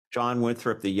John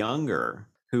Winthrop the Younger,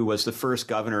 who was the first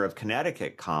governor of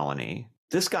Connecticut colony.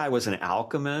 This guy was an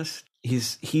alchemist.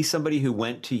 He's somebody who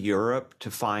went to Europe to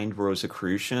find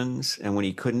Rosicrucians, and when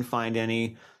he couldn't find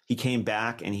any, he came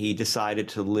back and he decided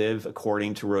to live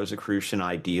according to Rosicrucian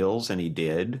ideals, and he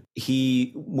did.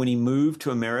 When he moved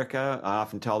to America, I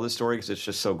often tell this story because it's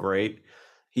just so great.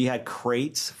 He had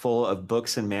crates full of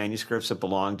books and manuscripts that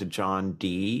belonged to John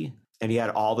Dee, and he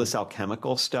had all this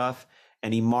alchemical stuff,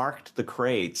 and he marked the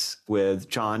crates with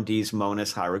John Dee's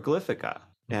Monas Hieroglyphica.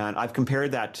 And I've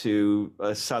compared that to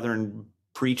a Southern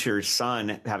preacher's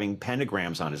son having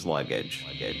pentagrams on his luggage.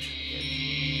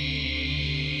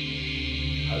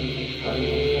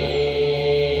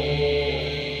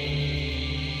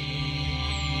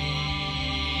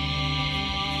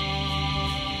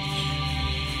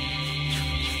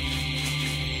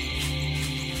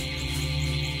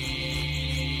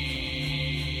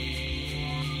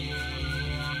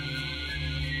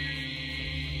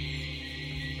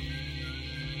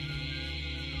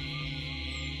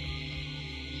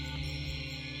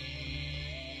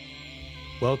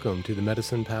 Welcome to the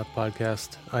Medicine Path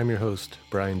Podcast. I'm your host,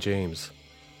 Brian James.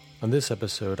 On this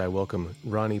episode, I welcome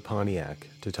Ronnie Pontiac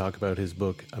to talk about his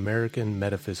book, American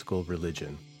Metaphysical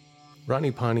Religion. Ronnie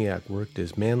Pontiac worked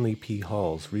as Manly P.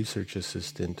 Hall's research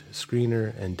assistant,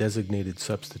 screener, and designated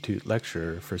substitute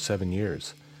lecturer for 7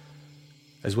 years.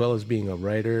 As well as being a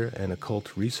writer and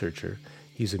occult researcher,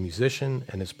 he's a musician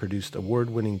and has produced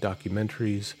award-winning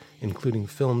documentaries, including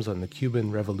films on the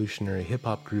Cuban revolutionary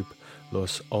hip-hop group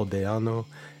Los Aldeano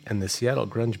and the Seattle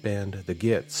grunge band The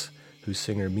Gits, whose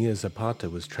singer Mia Zapata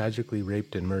was tragically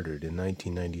raped and murdered in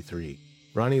 1993.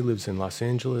 Ronnie lives in Los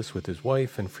Angeles with his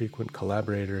wife and frequent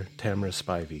collaborator Tamara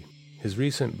Spivey. His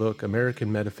recent book,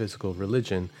 American Metaphysical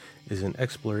Religion, is an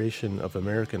exploration of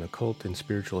American occult and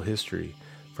spiritual history,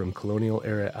 from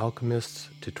colonial-era alchemists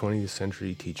to 20th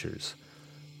century teachers.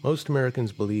 Most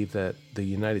Americans believe that the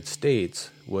United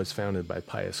States was founded by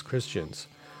pious Christians.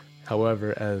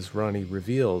 However, as Ronnie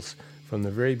reveals, from the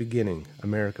very beginning,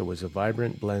 America was a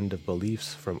vibrant blend of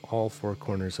beliefs from all four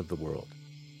corners of the world.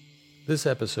 This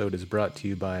episode is brought to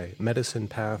you by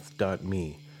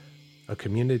MedicinePath.me, a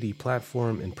community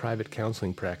platform and private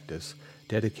counseling practice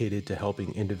dedicated to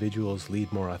helping individuals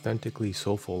lead more authentically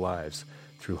soulful lives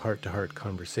through heart-to-heart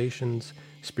conversations,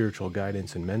 spiritual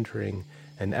guidance and mentoring,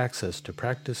 and access to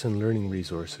practice and learning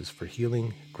resources for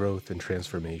healing, growth, and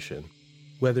transformation.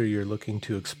 Whether you're looking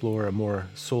to explore a more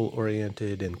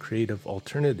soul-oriented and creative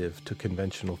alternative to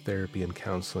conventional therapy and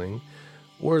counseling,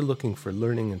 or looking for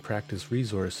learning and practice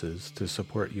resources to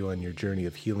support you on your journey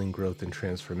of healing, growth, and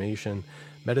transformation,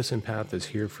 Medicine Path is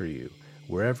here for you,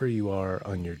 wherever you are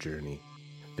on your journey.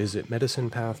 Visit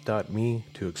MedicinePath.me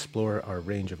to explore our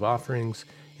range of offerings,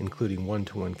 including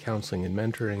one-to-one counseling and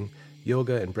mentoring,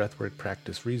 yoga and breathwork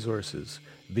practice resources,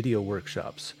 video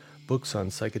workshops, books on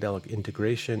psychedelic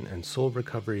integration and soul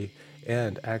recovery,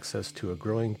 and access to a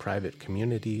growing private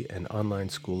community and online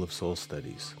school of soul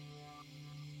studies.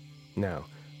 Now,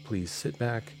 please sit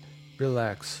back,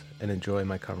 relax, and enjoy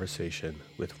my conversation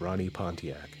with Ronnie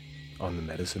Pontiac on the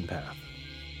Medicine Path.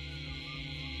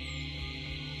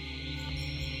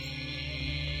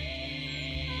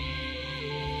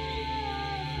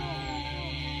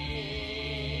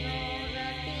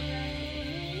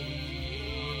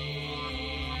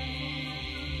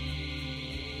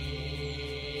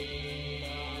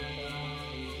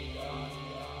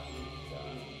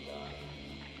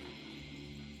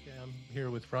 Here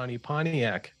with Ronnie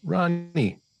Pontiac.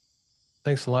 Ronnie,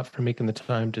 thanks a lot for making the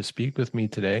time to speak with me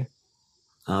today.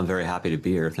 I'm very happy to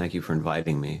be here. Thank you for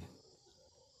inviting me.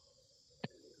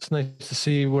 It's nice to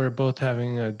see we're both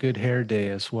having a good hair day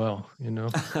as well, you know?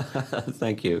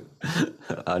 Thank you.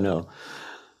 I know.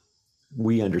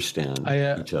 We understand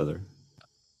each other.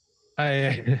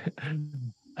 I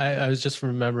was just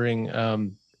remembering,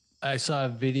 I saw a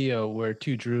video where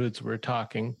two druids were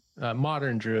talking,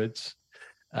 modern druids,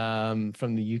 from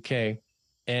the UK,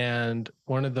 and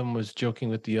one of them was joking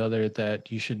with the other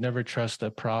that you should never trust a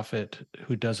prophet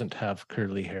who doesn't have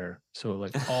curly hair. So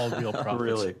like all real prophets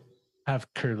really have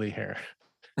curly hair.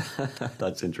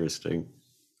 That's interesting.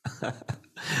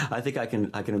 I think I can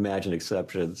imagine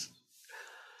exceptions.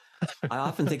 I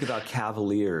often think about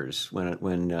cavaliers when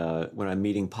I'm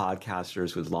meeting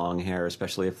podcasters with long hair,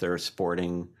 especially if they're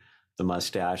sporting the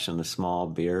mustache and the small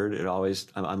beard.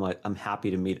 I'm happy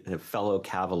to meet a fellow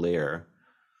cavalier.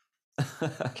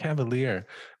 Cavalier.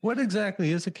 What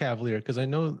exactly is a cavalier? Because I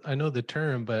know the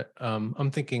term, but I'm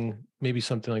thinking maybe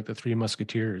something like the Three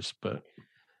Musketeers. But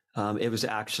it was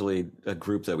actually a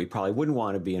group that we probably wouldn't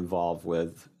want to be involved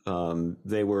with.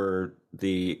 They were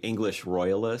the English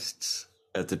royalists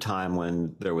at the time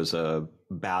when there was a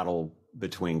battle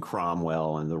between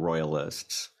Cromwell and the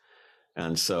Royalists.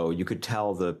 And so you could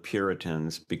tell the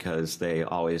Puritans, because they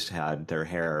always had their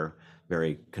hair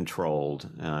very controlled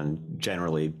and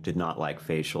generally did not like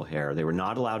facial hair. They were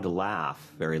not allowed to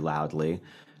laugh very loudly.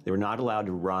 They were not allowed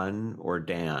to run or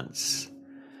dance.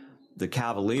 The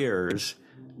Cavaliers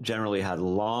generally had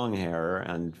long hair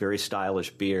and very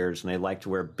stylish beards, and they liked to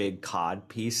wear big cod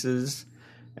pieces,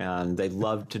 and they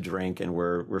loved to drink and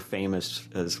were famous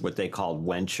as what they called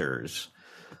wenchers.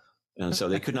 And so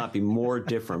they could not be more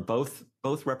different, both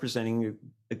representing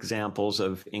examples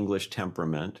of English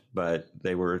temperament, but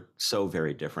they were so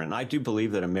very different. And I do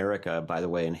believe that America, by the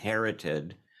way,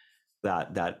 inherited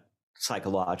that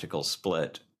psychological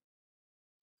split.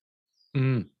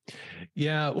 Mm.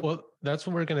 Yeah, well, that's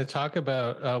what we're going to talk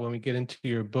about when we get into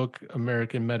your book,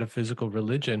 American Metaphysical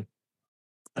Religion.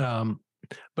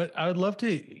 But I would love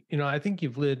to, I think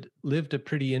you've lived a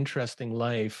pretty interesting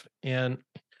life. And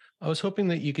I was hoping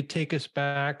that you could take us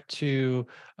back to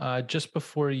just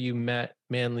before you met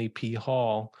Manly P.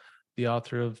 Hall, the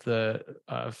author of the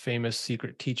famous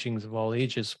Secret Teachings of All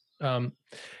Ages.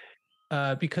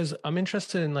 Because I'm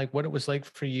interested in like what it was like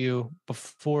for you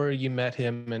before you met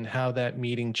him and how that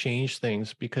meeting changed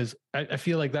things, because I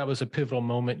feel like that was a pivotal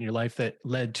moment in your life that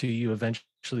led to you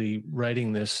eventually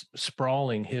writing this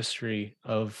sprawling history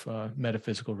of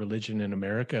metaphysical religion in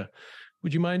America.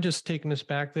 Would you mind just taking us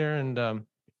back there and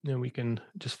we can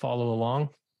just follow along?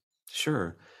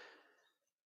 Sure.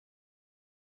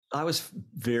 I was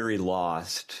very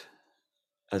lost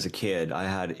as a kid. I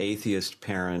had atheist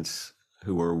parents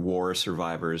who were war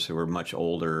survivors, who were much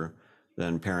older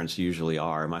than parents usually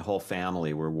are. My whole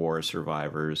family were war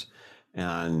survivors,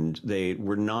 and they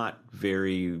were not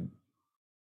very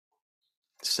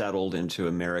settled into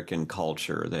American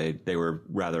culture. They were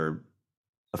rather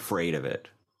afraid of it.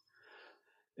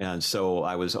 And so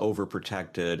I was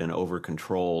overprotected and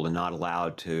overcontrolled and not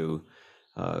allowed to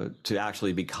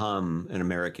actually become an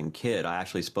American kid. I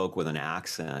actually spoke with an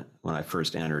accent when I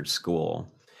first entered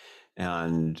school.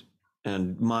 And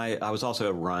I was also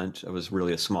a runt. I was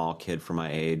really a small kid for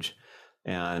my age,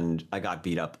 and I got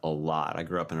beat up a lot. I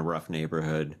grew up in a rough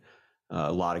neighborhood,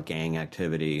 a lot of gang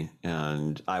activity,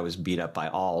 and I was beat up by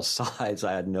all sides.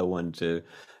 I had no one to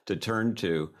turn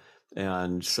to.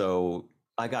 And so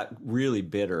I got really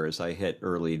bitter as I hit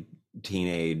early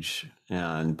teenage.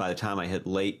 And by the time I hit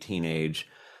late teenage,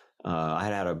 I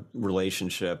had a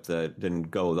relationship that didn't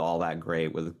go all that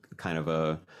great with kind of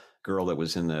a girl that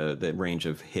was in the range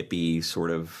of hippie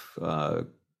sort of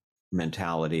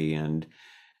mentality, and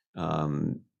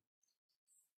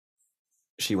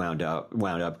she wound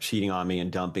up cheating on me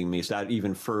and dumping me. So that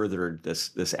even furthered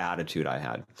this attitude I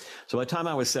had. So by the time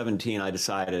I was 17, I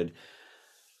decided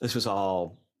this was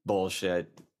all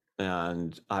bullshit,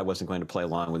 and I wasn't going to play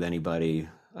along with anybody.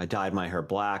 I dyed my hair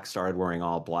black, started wearing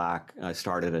all black. I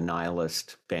started a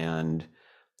nihilist band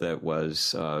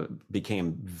that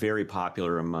became very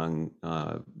popular among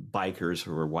bikers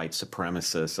who were white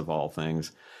supremacists of all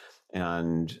things.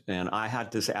 And I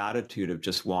had this attitude of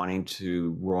just wanting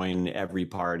to ruin every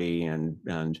party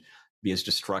and be as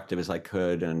destructive as I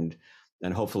could and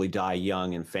hopefully die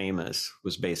young and famous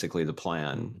was basically the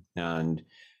plan. And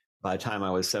by the time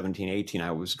I was 17, 18,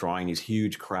 I was drawing these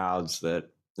huge crowds that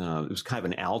it was kind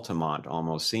of an Altamont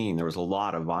almost scene. There was a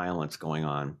lot of violence going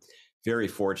on. Very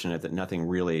fortunate that nothing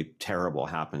really terrible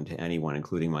happened to anyone,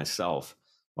 including myself,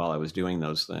 while I was doing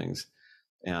those things.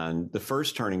 And the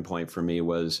first turning point for me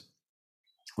was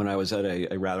when I was at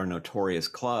a rather notorious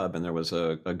club, and there was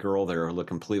a girl there who looked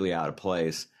completely out of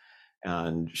place.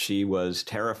 And she was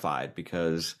terrified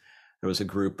because there was a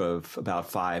group of about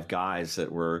 5 guys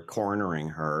that were cornering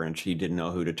her, and she didn't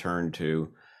know who to turn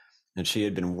to. And she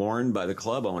had been warned by the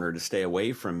club owner to stay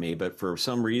away from me, but for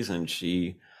some reason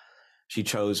she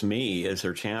chose me as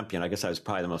her champion. I guess I was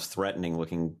probably the most threatening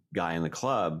looking guy in the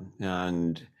club.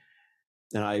 And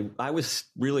I was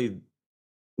really,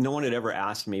 no one had ever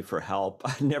asked me for help.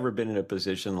 I'd never been in a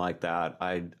position like that.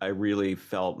 I really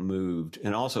felt moved.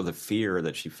 And also the fear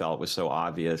that she felt was so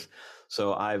obvious.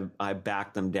 So I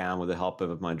backed them down with the help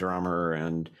of my drummer,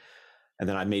 and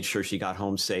then I made sure she got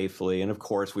home safely. And of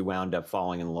course we wound up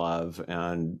falling in love,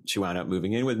 and she wound up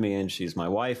moving in with me, and she's my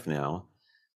wife now.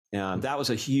 And that was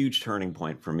a huge turning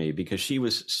point for me because she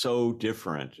was so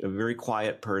different, a very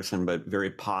quiet person, but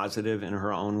very positive in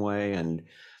her own way. And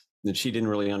she didn't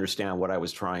really understand what I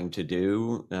was trying to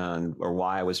do or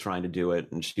why I was trying to do it.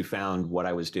 And she found what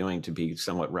I was doing to be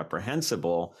somewhat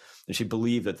reprehensible. And she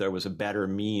believed that there was a better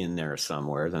me in there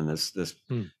somewhere than this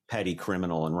petty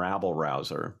criminal and rabble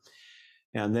rouser.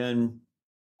 And then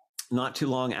not too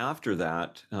long after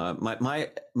that,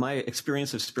 my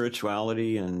experience of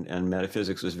spirituality and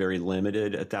metaphysics was very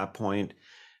limited at that point.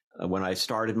 When I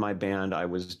started my band, I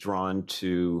was drawn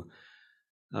to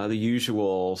the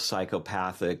usual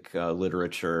psychopathic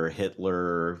literature,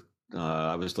 Hitler.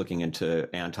 I was looking into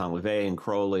Anton LaVey and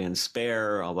Crowley and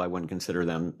Spare, although I wouldn't consider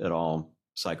them at all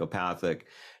psychopathic.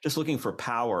 Just looking for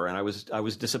power, and I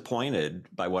was disappointed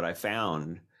by what I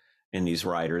found in these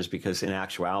writers, because in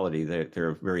actuality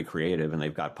they're very creative and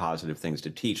they've got positive things to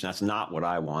teach. And that's not what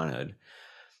I wanted.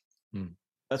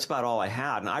 That's about all I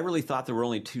had. And I really thought there were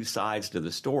only two sides to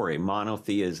the story: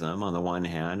 monotheism on the one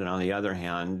hand, and on the other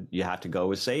hand, you had to go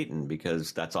with Satan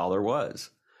because that's all there was.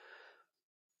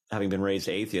 Having been raised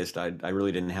atheist, I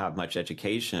really didn't have much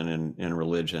education in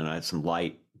religion. I had some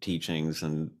light teachings,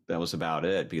 and that was about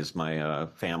it, because my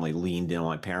family leaned in on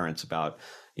my parents about,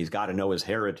 he's got to know his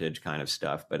heritage kind of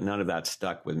stuff, but none of that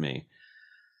stuck with me.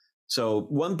 So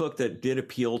one book that did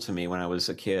appeal to me when I was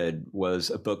a kid was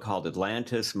a book called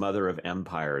Atlantis, Mother of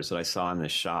Empires, that I saw in the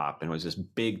shop. And it was this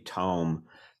big tome.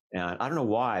 And I don't know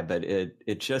why, but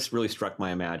it just really struck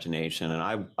my imagination.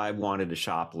 And I wanted to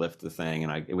shoplift the thing,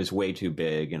 and it was way too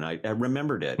big. And I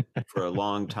remembered it for a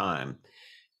long time.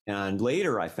 And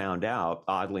later I found out,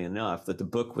 oddly enough, that the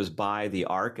book was by the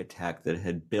architect that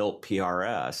had built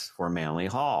PRS for Manly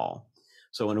Hall.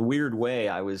 So in a weird way,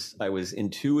 I was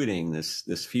intuiting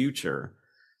this future,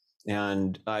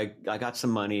 and I got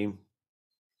some money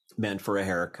meant for a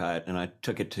haircut, and I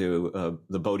took it to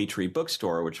the Bodhi Tree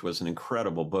bookstore, which was an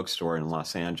incredible bookstore in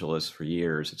Los Angeles for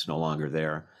years. It's no longer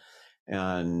there.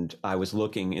 And I was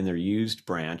looking in their used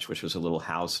branch, which was a little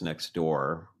house next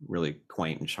door, really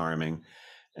quaint and charming.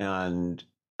 And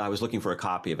I was looking for a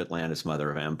copy of Atlantis, Mother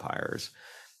of Empires,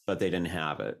 but they didn't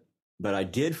have it. But I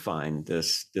did find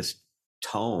this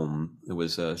tome. It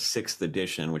was a 6th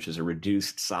edition, which is a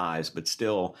reduced size, but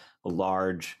still a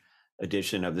large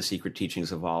edition of the Secret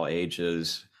Teachings of All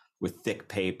Ages with thick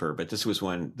paper. But this is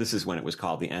when it was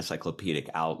called the Encyclopedic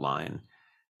Outline.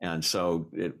 And so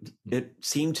it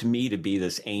seemed to me to be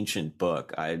this ancient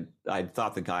book. I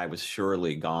thought the guy was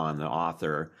surely gone, the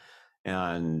author.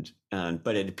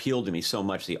 But it appealed to me so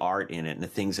much, the art in it and the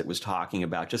things it was talking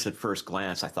about. Just at first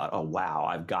glance, I thought, oh, wow,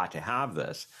 I've got to have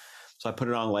this. So I put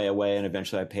it on layaway, and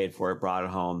eventually I paid for it, brought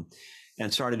it home,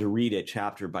 and started to read it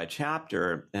chapter by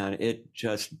chapter. And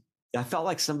I felt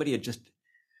like somebody had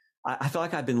I felt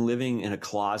like I've been living in a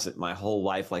closet my whole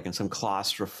life, like in some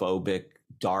claustrophobic,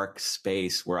 dark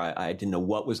space where I didn't know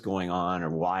what was going on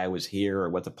or why I was here or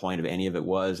what the point of any of it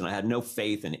was. And I had no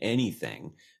faith in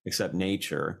anything except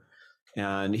nature.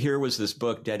 And here was this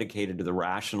book dedicated to the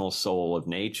rational soul of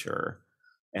nature.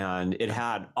 And it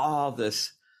had all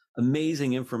this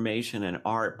amazing information and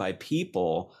art by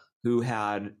people who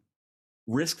had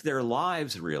risked their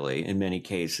lives, really, in many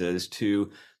cases,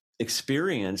 to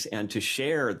experience and to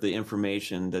share the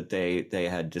information that they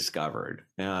had discovered.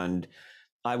 And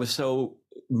I was so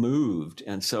moved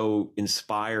and so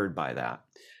inspired by that.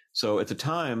 So at the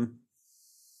time,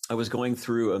 I was going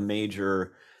through a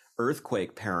major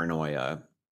earthquake paranoia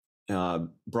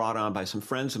brought on by some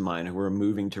friends of mine who were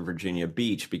moving to Virginia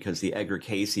Beach because the Edgar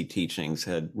Cayce teachings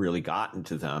had really gotten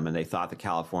to them, and they thought that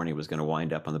California was going to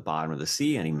wind up on the bottom of the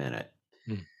sea any minute.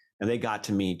 And they got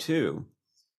to me too.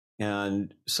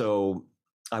 And so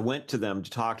I went to them to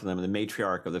talk to them, and the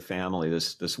matriarch of the family,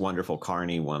 this wonderful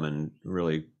Carney woman,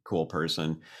 really cool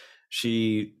person,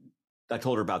 I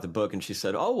told her about the book, and she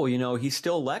said, oh, well, he's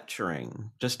still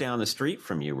lecturing just down the street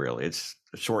from you, really. It's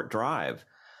a short drive.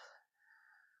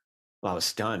 Well, I was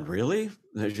stunned. Really?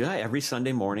 Yeah, every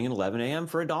Sunday morning at 11 a.m.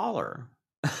 for $1.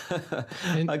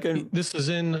 This is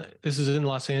in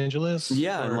Los Angeles?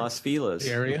 Yeah, in Los Feliz,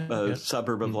 area, a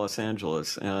suburb of Los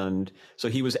Angeles. And so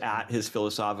he was at his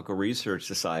Philosophical Research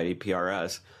Society,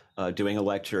 PRS, doing a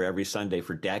lecture every Sunday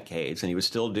for decades, and he was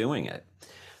still doing it.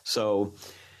 So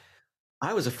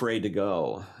I was afraid to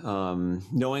go.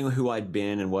 Knowing who I'd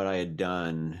been and what I had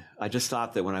done, I just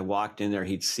thought that when I walked in there,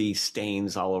 he'd see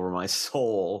stains all over my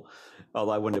soul.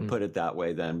 Although I wouldn't have put it that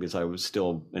way then, because I was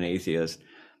still an atheist.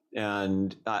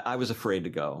 And I was afraid to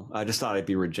go. I just thought I'd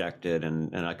be rejected,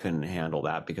 and I couldn't handle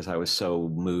that because I was so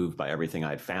moved by everything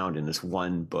I'd found in this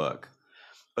one book.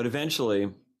 But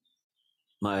eventually,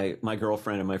 my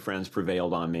girlfriend and my friends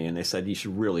prevailed on me, and they said, you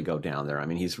should really go down there. I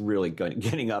mean, he's really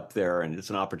getting up there, and it's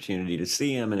an opportunity to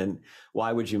see him, and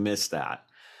why would you miss that?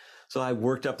 So I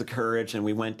worked up the courage, and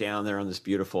we went down there on this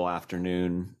beautiful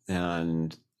afternoon,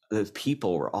 and the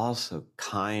people were all so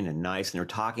kind and nice, and they were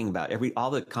talking about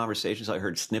all the conversations I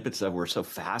heard snippets of were so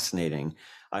fascinating.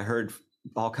 I heard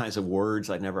all kinds of words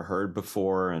I'd never heard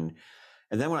before. And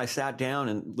then when I sat down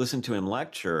and listened to him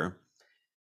lecture,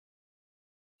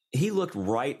 he looked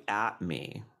right at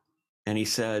me and he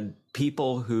said,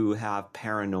 people who have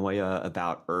paranoia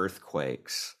about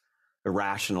earthquakes,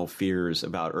 irrational fears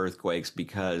about earthquakes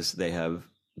because they have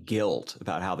guilt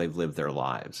about how they've lived their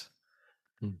lives.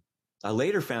 I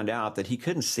later found out that he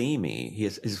couldn't see me.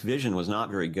 His vision was not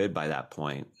very good by that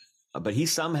point. But he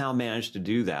somehow managed to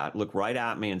do that, look right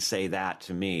at me and say that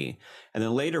to me. And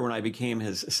then later, when I became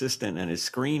his assistant and his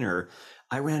screener,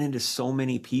 I ran into so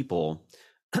many people,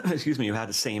 excuse me, who had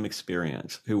the same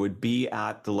experience, who would be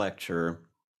at the lecture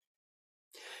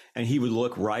and he would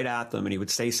look right at them and he would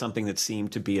say something that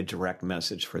seemed to be a direct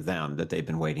message for them that they'd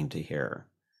been waiting to hear.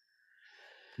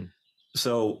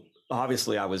 So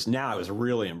obviously I was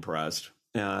really impressed.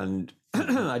 And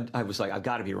I was like, I've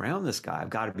got to be around this guy. I've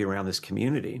got to be around this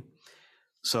community.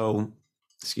 So,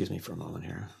 excuse me for a moment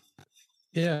here.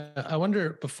 Yeah, I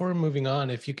wonder, before moving on,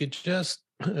 if you could just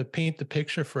paint the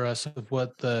picture for us of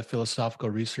what the Philosophical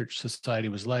Research Society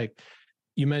was like.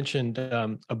 You mentioned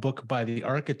a book by the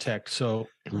architect, so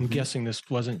I'm guessing this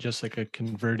wasn't just like a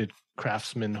converted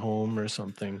craftsman home or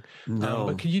something. No.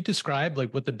 But could you describe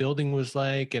like what the building was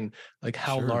like and like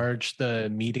how large the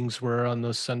meetings were on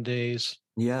those Sundays?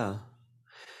 Yeah.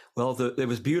 Well, it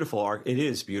was beautiful. It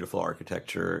is beautiful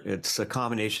architecture. It's a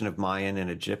combination of Mayan and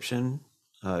Egyptian.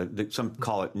 Some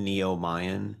call it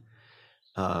Neo-Mayan.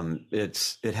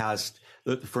 It has,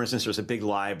 for instance, there's a big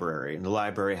library, and the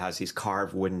library has these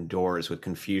carved wooden doors with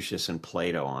Confucius and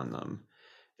Plato on them.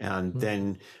 And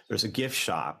then there's a gift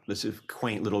shop. This is a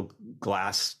quaint little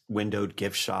glass windowed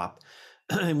gift shop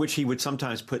in which he would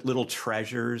sometimes put little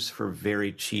treasures for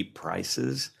very cheap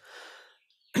prices.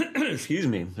 Excuse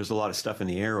me. There's a lot of stuff in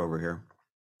the air over here.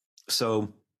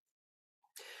 So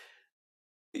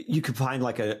you could find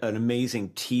like an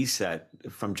amazing tea set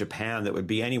from Japan that would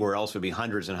be anywhere else would be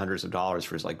hundreds and hundreds of dollars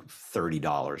for like $30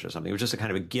 or something. It was just a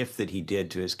kind of a gift that he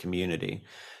did to his community.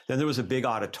 Then there was a big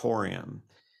auditorium,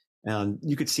 and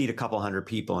you could seat a couple hundred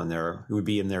people in there who would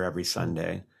be in there every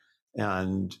Sunday.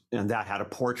 And that had a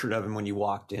portrait of him when you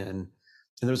walked in.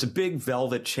 And there was a big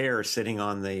velvet chair sitting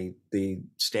on the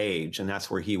stage, and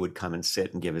that's where he would come and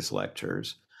sit and give his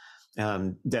lectures.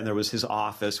 Then there was his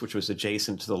office, which was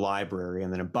adjacent to the library,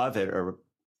 and then above it, or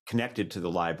connected to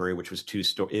the library, which was two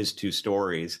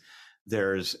stories,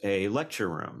 there's a lecture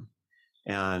room.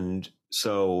 And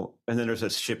then there's a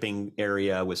shipping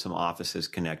area with some offices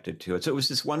connected to it. So it was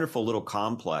this wonderful little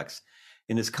complex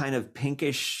in this kind of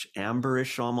pinkish,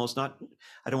 amberish almost. I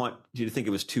don't want you to think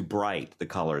it was too bright, the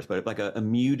colors, but like a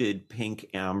muted pink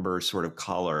amber sort of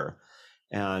color.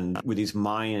 And with these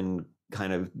Mayan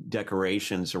kind of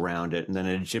decorations around it, and then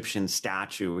an Egyptian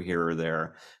statue here or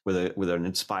there with an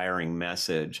inspiring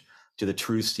message to the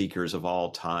truth seekers of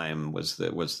all time was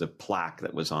the plaque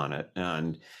that was on it.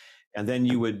 And then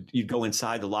you'd go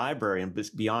inside the library, and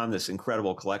beyond this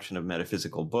incredible collection of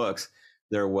metaphysical books,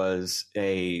 there was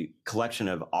a collection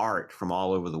of art from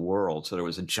all over the world. So there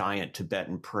was a giant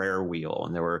Tibetan prayer wheel,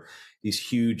 and there were these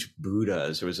huge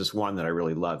Buddhas. There was this one that I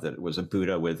really loved, that it was a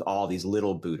Buddha with all these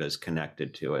little Buddhas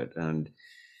connected to it. And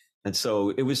so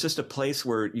it was just a place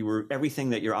where everything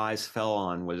that your eyes fell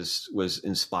on was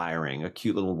inspiring. A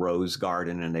cute little rose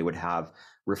garden, and they would have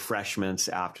refreshments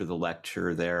after the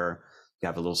lecture there. You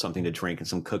have a little something to drink and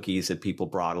some cookies that people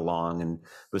brought along. And there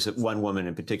was one woman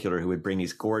in particular who would bring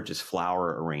these gorgeous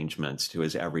flower arrangements to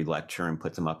his every lecture and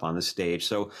put them up on the stage.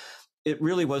 So it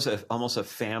really was almost a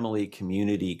family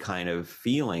community kind of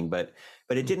feeling, but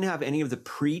it didn't have any of the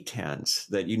pretense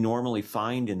that you normally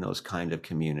find in those kind of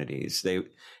communities.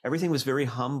 Everything was very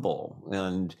humble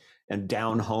and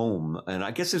down home. And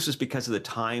I guess this was because of the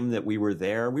time that we were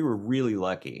there. We were really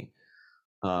lucky.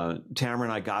 Tamara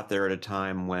and I got there at a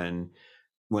time when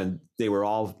they were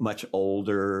all much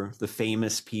older. The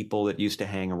famous people that used to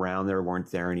hang around there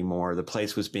weren't there anymore. The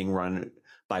place was being run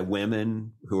by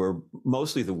women who were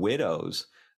mostly the widows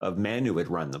of men who had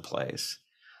run the place.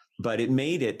 But it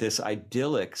made it this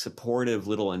idyllic, supportive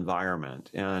little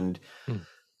environment. And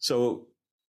so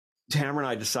Tamara and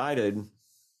I decided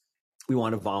we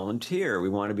want to volunteer. We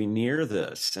want to be near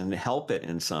this and help it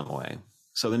in some way.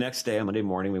 So the next day, on Monday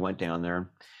morning, we went down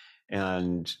there,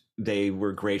 and they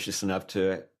were gracious enough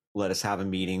to let us have a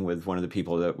meeting with one of the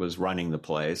people that was running the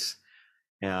place.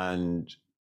 And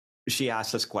she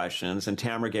asked us questions, and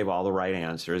Tamara gave all the right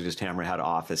answers because Tamara had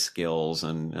office skills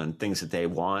and things that they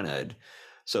wanted.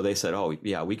 So they said, oh,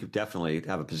 yeah, we could definitely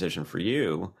have a position for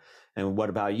you. And what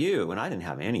about you? And I didn't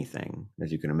have anything,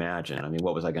 as you can imagine. I mean,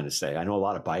 what was I going to say? I know a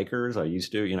lot of bikers. I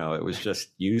used to, it was just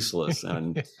useless.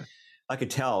 And I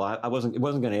could tell it wasn't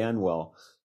going to end well.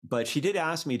 But she did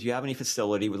ask me, do you have any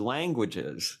facility with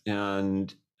languages?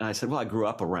 And And I said, well, I grew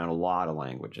up around a lot of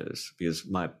languages because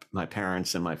my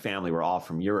parents and my family were all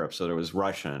from Europe. So there was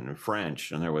Russian and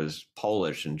French, and there was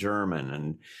Polish and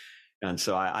German. And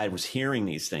so I was hearing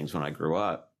these things when I grew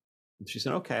up. And she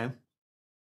said, okay,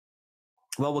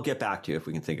 well, we'll get back to you if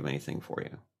we can think of anything for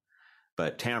you.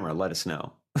 But Tamara, let us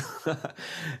know.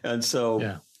 And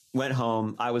so went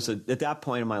home. I was at that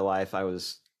point in my life, I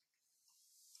was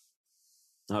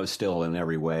still in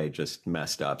every way just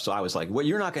messed up. So I was like, well,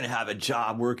 you're not going to have a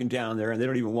job working down there and they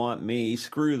don't even want me.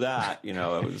 Screw that. You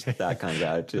know, it was that kind of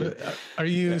attitude. Are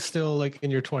you still like in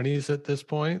your 20s at this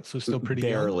point? So still pretty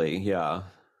barely. young? Yeah.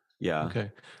 Yeah.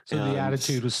 Okay. So the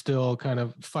attitude was still kind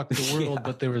of fuck the world,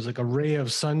 but there was like a ray of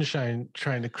sunshine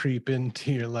trying to creep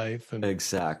into your life.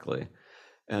 Exactly.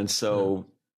 And so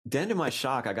then to my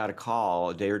shock, I got a call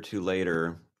a day or two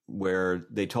later where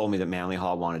they told me that Manly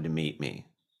Hall wanted to meet me.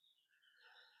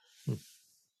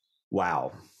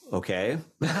 Wow. Okay.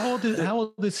 How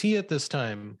old is he at this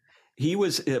time? He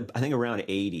was, I think, around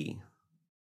 80.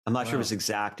 I'm not sure of his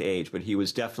exact age, but he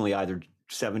was definitely either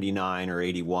 79 or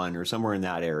 81 or somewhere in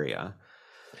that area.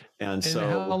 And so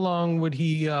how long would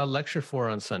he lecture for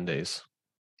on Sundays?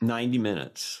 90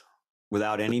 minutes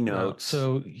without any notes. Wow.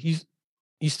 So he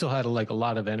still had a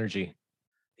lot of energy.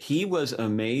 He was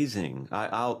amazing.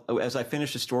 I'll as I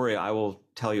finish the story, I will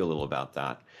tell you a little about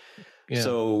that. Yeah.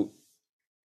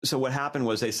 So what happened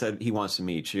was they said, he wants to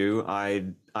meet you. I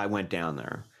went down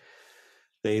there.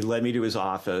 They led me to his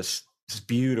office, this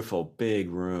beautiful big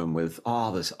room with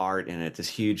all this art in it, this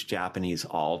huge Japanese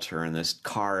altar and this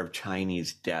carved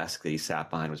Chinese desk that he sat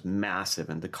behind was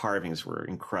massive. And the carvings were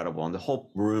incredible. And the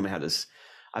whole room had this,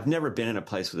 I've never been in a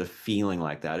place with a feeling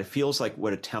like that. It feels like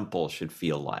what a temple should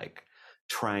feel like.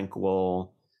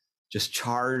 Tranquil, just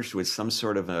charged with some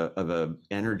sort of a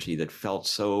energy that felt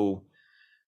so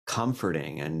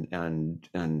comforting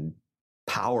and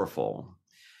powerful.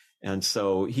 And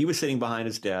so he was sitting behind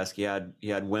his desk. He had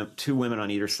two women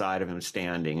on either side of him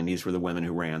standing, and these were the women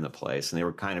who ran the place, and they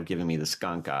were kind of giving me the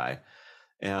skunk eye.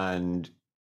 And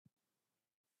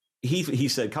he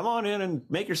said, come on in and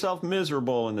make yourself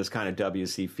miserable, in this kind of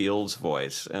W.C. Fields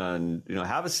voice, and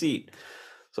have a seat.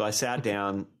 So I sat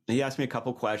down. He asked me a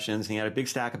couple questions, and he had a big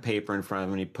stack of paper in front of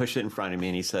him, and he pushed it in front of me,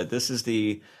 and he said, this is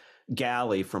the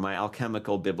galley for my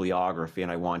alchemical bibliography,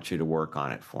 and I want you to work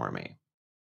on it for me.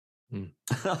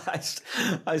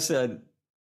 I said,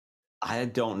 I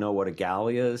don't know what a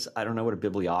galley is. I don't know what a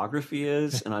bibliography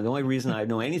is. And the only reason I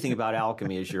know anything about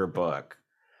alchemy is your book.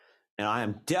 And I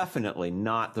am definitely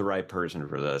not the right person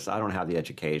for this. I don't have the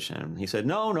education. He said,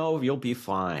 no, you'll be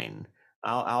fine.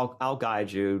 I'll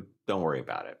guide you. Don't worry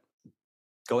about it.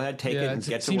 Go ahead, take it and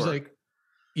get to work.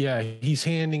 He's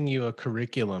handing you a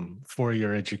curriculum for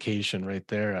your education right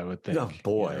there, I would think. Oh,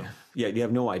 boy. Yeah, you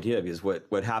have no idea, because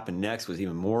what happened next was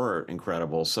even more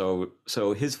incredible. So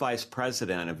his vice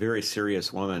president, a very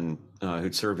serious woman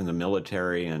who'd served in the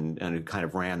military and who kind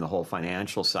of ran the whole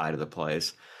financial side of the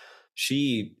place,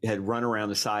 she had run around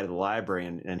the side of the library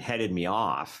and headed me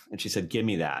off. And she said, give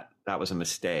me that. That was a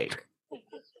mistake.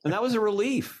 And that was a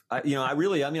relief.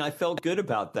 I felt good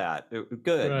about that.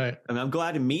 Good. Right. I mean, I'm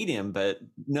glad to meet him, but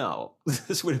no,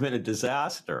 this would have been a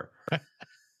disaster.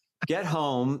 Get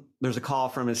home. There's a call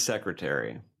from his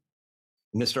secretary.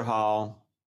 Mr. Hall,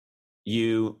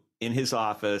 you in his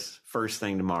office first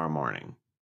thing tomorrow morning.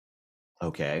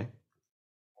 Okay.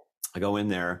 I go in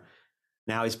there.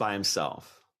 Now he's by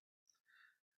himself.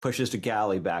 Pushes the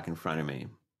galley back in front of me.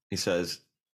 He says,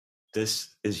 this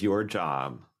is your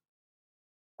job.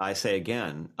 I say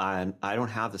again, I don't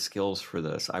have the skills for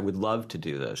this. I would love to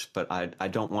do this, but I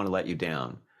don't want to let you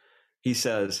down. He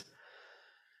says,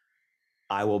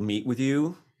 I will meet with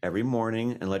you every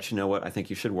morning and let you know what I think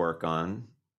you should work on.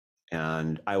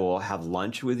 And I will have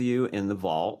lunch with you in the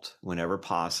vault whenever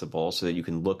possible so that you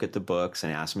can look at the books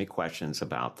and ask me questions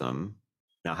about them.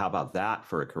 Now, how about that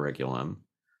for a curriculum?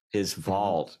 His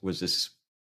vault was this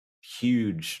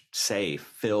huge safe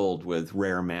filled with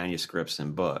rare manuscripts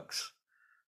and books.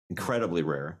 Incredibly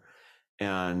rare.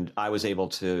 And I was able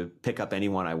to pick up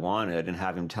anyone I wanted and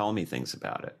have him tell me things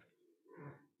about it.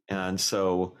 And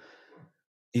so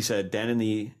he said, then in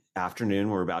the afternoon,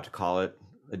 we're about to call it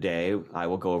a day, I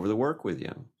will go over the work with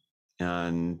you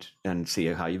and see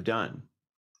how you've done.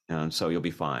 And so you'll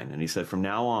be fine. And he said, from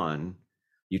now on,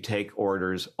 you take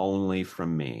orders only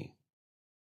from me.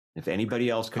 If anybody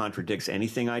else contradicts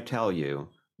anything I tell you,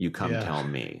 you come tell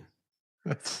me.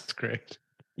 That's great.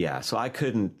 Yeah, so I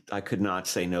could not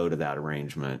say no to that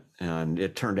arrangement. And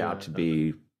it turned out to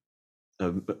be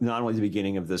not only the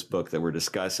beginning of this book that we're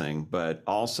discussing, but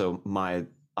also my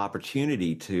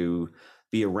opportunity to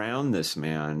be around this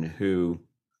man who,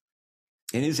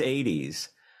 in his 80s,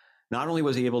 Not only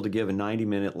was he able to give a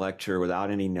 90-minute lecture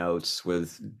without any notes,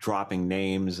 with dropping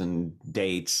names and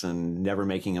dates and never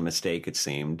making a mistake, it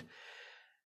seemed,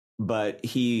 but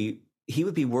he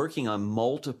would be working on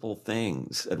multiple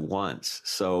things at once.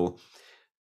 So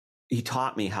he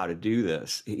taught me how to do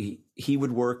this. He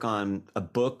would work on a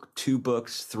book, 2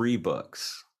 books, 3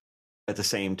 books at the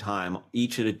same time,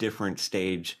 each at a different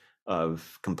stage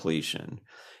of completion.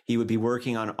 He would be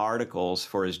working on articles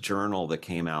for his journal that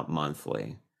came out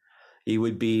monthly. He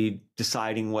would be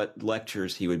deciding what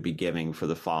lectures he would be giving for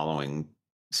the following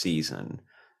season.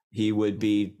 He would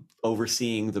be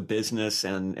overseeing the business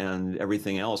and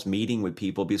everything else, meeting with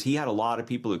people, because he had a lot of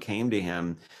people who came to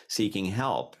him seeking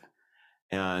help.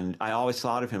 And I always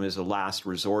thought of him as a last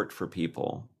resort for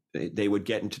people. They would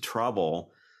get into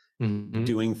trouble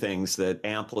doing things that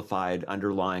amplified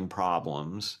underlying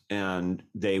problems, and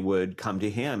they would come to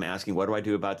him asking, what do I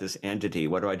do about this entity?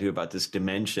 What do I do about this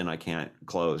dimension I can't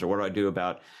close? Or what do I do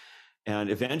about?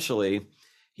 And eventually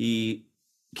he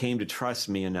came to trust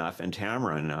me enough and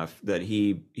Tamara enough that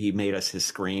he made us his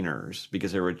screeners,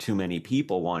 because there were too many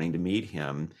people wanting to meet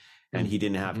him and he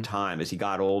didn't have time. As he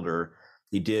got older,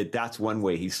 that's one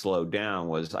way he slowed down,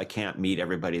 was I can't meet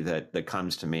everybody that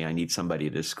comes to me. I need somebody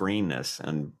to screen this.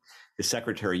 And his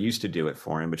secretary used to do it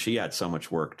for him, but she had so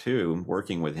much work too,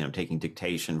 working with him, taking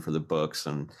dictation for the books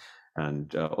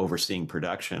and overseeing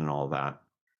production and all that.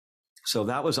 So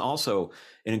that was also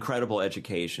an incredible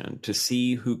education, to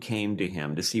see who came to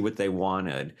him, to see what they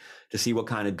wanted, to see what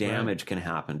kind of damage can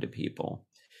happen to people.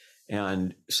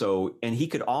 And he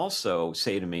could also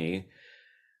say to me,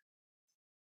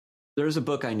 there's a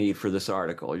book I need for this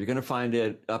article. You're going to find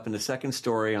it up in the second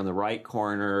story on the right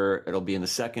corner. It'll be in the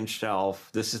second shelf.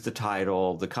 This is the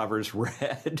title. The cover's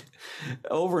red.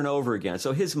 Over and over again.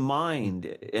 So his mind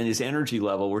and his energy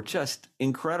level were just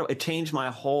incredible. It changed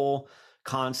my whole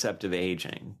concept of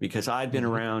aging, because I'd been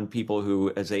around people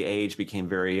who, as they aged, became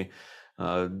very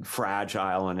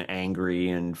fragile and angry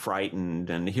and frightened.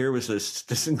 And here was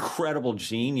this incredible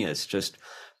genius just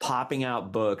popping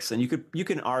out books. And you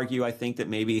can argue, I think, that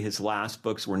maybe his last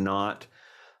books were not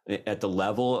at the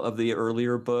level of the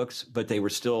earlier books, but they were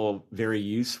still very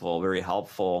useful, very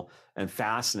helpful and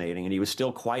fascinating. And he was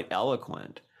still quite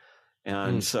eloquent.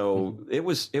 And so it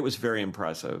was very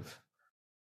impressive.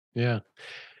 Yeah.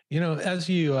 As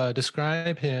you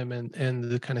describe him and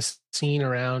the kind of scene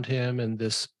around him and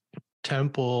this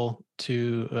temple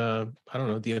to, I don't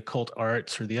know, the occult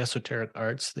arts or the esoteric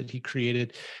arts that he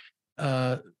created,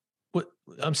 what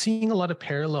I'm seeing a lot of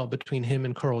parallel between him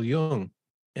and Carl Jung,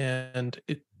 and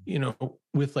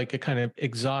with like a kind of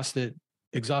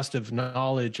exhaustive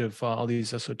knowledge of all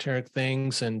these esoteric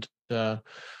things, and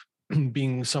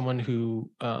being someone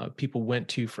who people went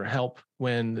to for help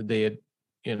when they had,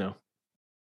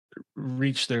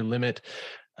 reached their limit.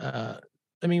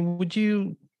 Would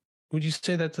you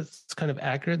say that that's kind of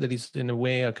accurate, that he's in a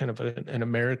way a kind of an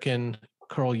American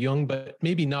Carl Jung, but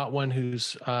maybe not one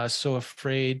who's so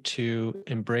afraid to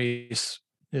embrace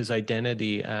his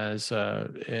identity as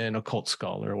an occult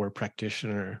scholar or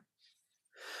practitioner?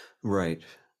 Right.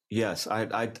 Yes.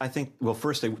 I think, well,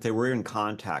 first they were in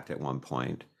contact at one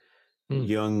point.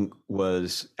 Jung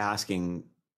was asking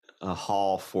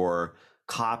Hall for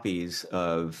copies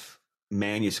of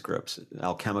manuscripts,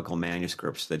 alchemical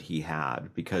manuscripts that he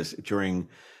had, because I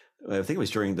think it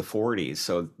was during the 40s.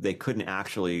 So he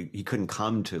couldn't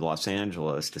come to Los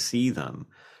Angeles to see them.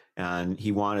 And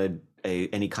he wanted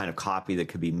any kind of copy that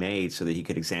could be made so that he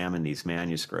could examine these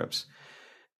manuscripts.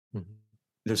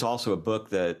 There's also a book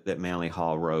that Manly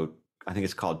Hall wrote. I think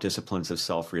it's called Disciplines of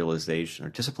Self-Realization, or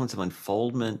Disciplines of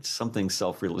Unfoldment, something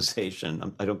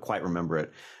self-realization. I don't quite remember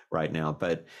it right now,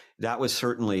 but that was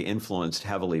certainly influenced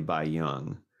heavily by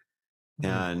Jung.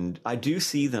 And I do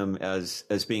see them as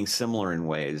being similar in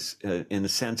ways, in the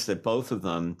sense that both of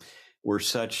them were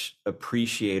such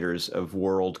appreciators of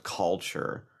world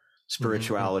culture,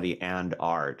 spirituality, and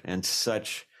art, and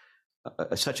such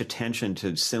attention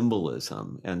to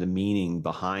symbolism and the meaning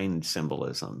behind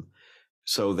symbolism,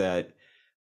 so that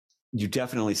you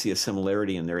definitely see a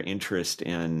similarity in their interest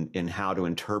in how to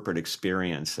interpret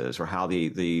experiences, or how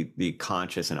the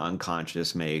conscious and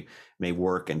unconscious may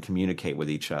work and communicate with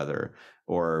each other,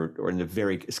 or in the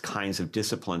various kinds of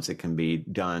disciplines that can be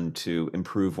done to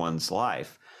improve one's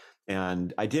life.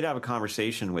 And I did have a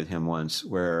conversation with him once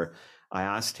where I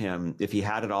asked him if he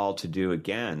had it all to do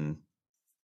again,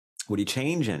 would he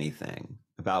change anything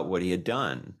about what he had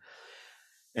done?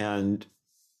 And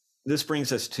this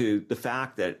brings us to the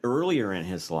fact that earlier in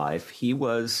his life, he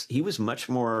was much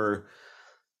more,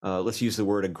 let's use the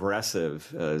word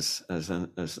aggressive, as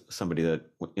somebody that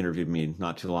interviewed me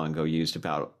not too long ago used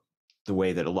about the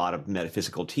way that a lot of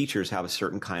metaphysical teachers have a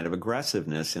certain kind of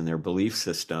aggressiveness in their belief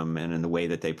system and in the way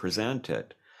that they present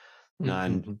it.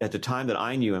 And at the time that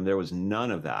I knew him, there was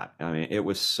none of that. I mean, it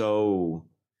was so,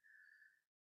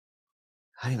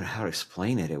 I don't even know how to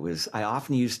explain it. It was, I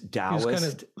often used Taoist. It was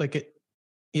kind of like it.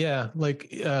 Yeah. Like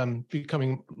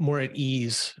becoming more at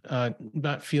ease,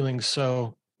 not feeling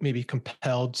so maybe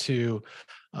compelled to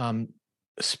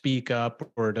speak up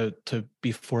or to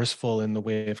be forceful in the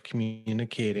way of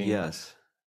communicating. Yes.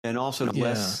 And also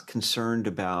less concerned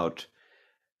about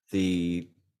the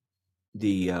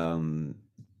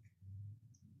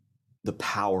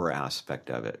power aspect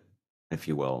of it, if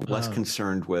you will, less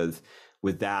concerned with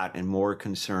that and more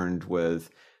concerned with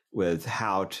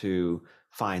how to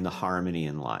find the harmony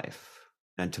in life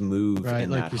and to move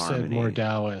in like that you harmony. Said, more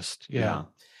Taoist. Yeah.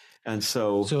 And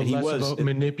so and he less was about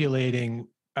manipulating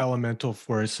elemental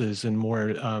forces and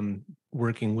more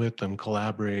working with them,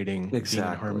 collaborating, being in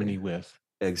harmony with.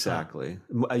 Exactly.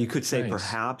 You could say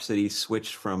perhaps that he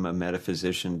switched from a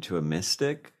metaphysician to a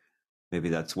mystic. Maybe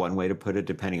that's one way to put it,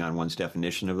 depending on one's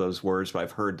definition of those words. But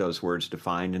I've heard those words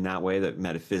defined in that way, that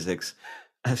metaphysics,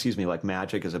 like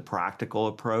magic, is a practical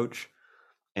approach,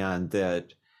 and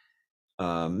that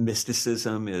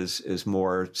mysticism is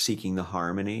more seeking the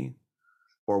harmony.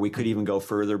 Or we could even go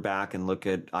further back and look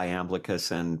at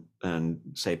Iamblichus and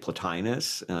say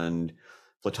Plotinus. And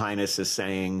Plotinus is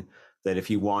saying that if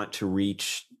you want to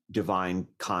reach divine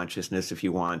consciousness, if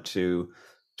you want to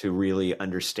really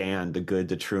understand the good,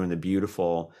 the true, and the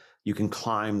beautiful, you can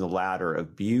climb the ladder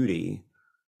of beauty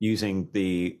using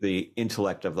the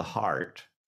intellect of the heart,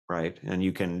 right? And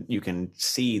you can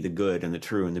see the good and the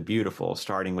true and the beautiful,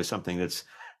 starting with something that's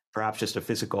perhaps just a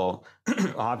physical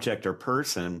object or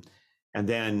person, and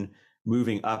then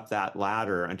moving up that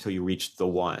ladder until you reach the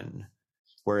one.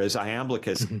 Whereas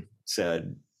Iamblichus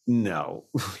said, no,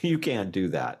 you can't do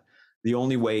that. The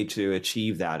only way to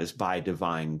achieve that is by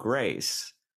divine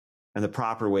grace. And the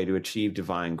proper way to achieve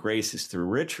divine grace is through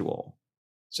ritual,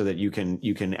 so that you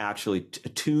can actually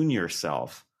attune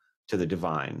yourself to the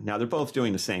divine. Now, they're both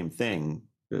doing the same thing.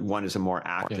 One is a more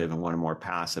active and one a more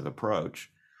passive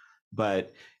approach.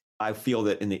 But I feel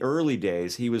that in the early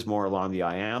days, he was more along the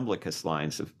Iamblichus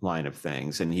line of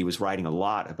things. And he was writing a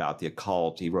lot about the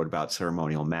occult. He wrote about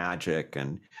ceremonial magic,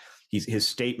 and his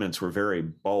statements were very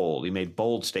bold. He made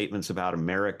bold statements about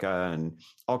America and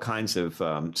all kinds of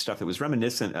stuff that was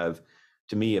reminiscent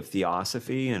to me, of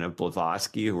Theosophy and of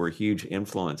Blavatsky, who were huge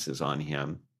influences on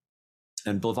him.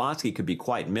 And Blavatsky could be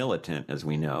quite militant, as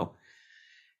we know.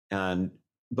 But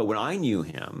when I knew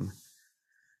him,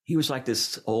 he was like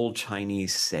this old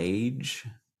Chinese sage,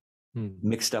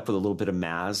 mixed up with a little bit of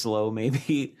Maslow,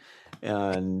 maybe.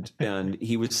 And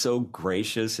he was so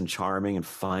gracious and charming and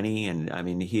funny. And I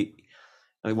mean,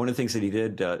 one of the things that he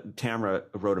did, Tamara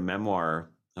wrote a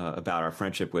memoir about our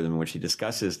friendship with him, in which he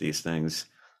discusses these things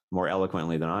more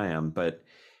eloquently than I am. But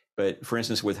for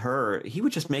instance, with her, he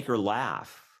would just make her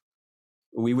laugh.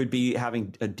 We would be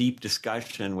having a deep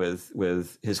discussion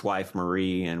with his wife,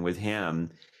 Marie, and with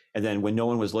him. And then when no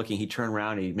one was looking, he'd turn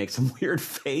around and he'd make some weird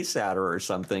face at her or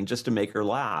something just to make her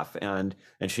laugh. And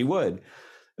she would.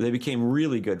 They became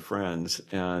really good friends.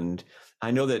 And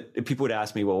I know that people would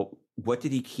ask me, well, what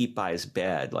did he keep by his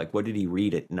bed? Like, what did he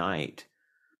read at night?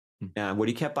 And what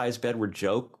he kept by his bed were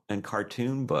joke and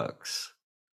cartoon books.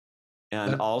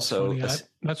 And also,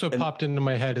 that's what popped into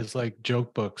my head, is like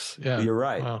joke books. Yeah, you're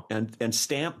right. Wow. And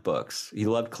stamp books. He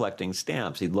loved collecting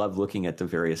stamps. He loved looking at the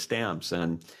various stamps.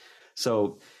 And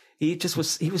so he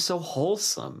was so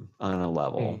wholesome on a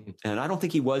level. And I don't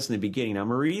think he was in the beginning. Now,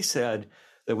 Marie said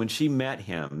that when she met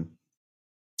him,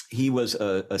 he was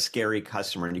a scary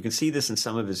customer. And you can see this in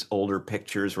some of his older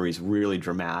pictures where he's really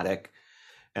dramatic.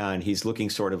 And he's looking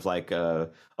sort of like a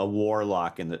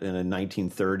warlock in a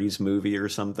 1930s movie or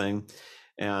something.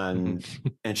 And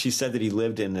she said that he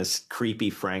lived in this creepy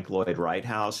Frank Lloyd Wright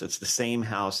house. It's the same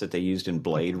house that they used in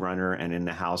Blade Runner and in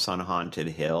the House on Haunted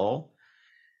Hill.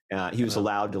 He was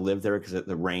allowed to live there because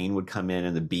the rain would come in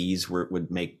and the bees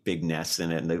would make big nests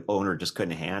in it, and the owner just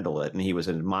couldn't handle it. And he was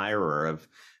an admirer of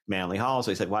Manly Hall,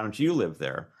 so he said, "Why don't you live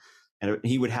there?" And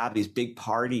he would have these big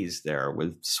parties there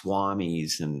with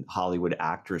swamis and Hollywood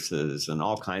actresses and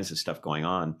all kinds of stuff going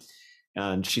on.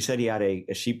 And she said he had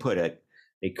as she put it,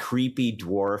 a creepy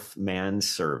dwarf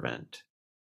manservant.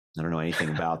 I don't know anything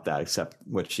about that except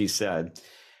what she said.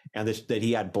 And that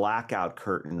he had blackout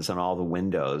curtains on all the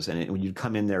windows. And when you'd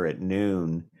come in there at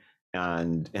noon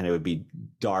and it would be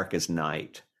dark as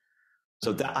night.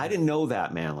 So I didn't know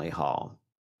that Manly Hall.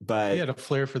 But he had a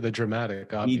flair for the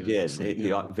dramatic, obviously. He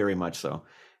did, very much so.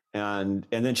 And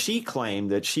then she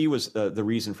claimed that she was the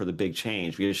reason for the big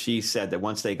change, because she said that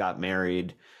once they got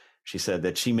married, she said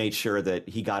that she made sure that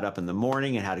he got up in the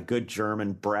morning and had a good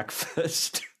German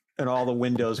breakfast and all the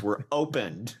windows were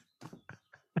opened.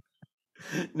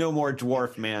 No more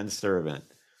dwarf manservant.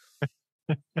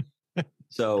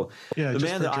 So yeah, the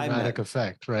just man for that I dramatic met,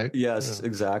 effect, right? yes, Yeah.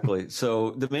 exactly.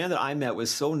 So the man that I met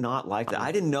was so not like that.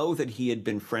 I didn't know that he had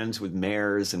been friends with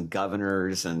mayors and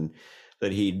governors, and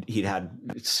that he'd had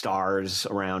stars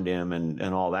around him and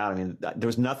all that. I mean, there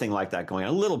was nothing like that going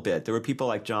on. A little bit. There were people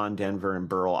like John Denver and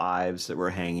Burl Ives that were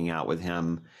hanging out with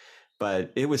him,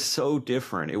 but it was so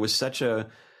different. It was such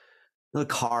the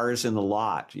cars in the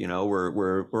lot,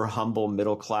 we're humble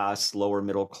middle class, lower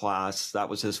middle class. That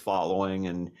was his following.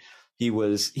 And he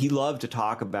loved to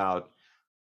talk about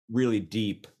really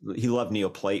deep. He loved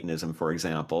Neoplatonism, for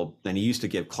example, and he used to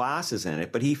give classes in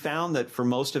it, but he found that for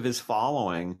most of his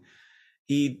following,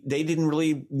 they didn't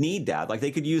really need that. Like,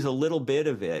 they could use a little bit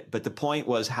of it, but the point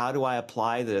was, how do I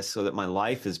apply this so that my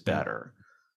life is better?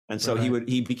 And so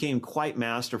he became quite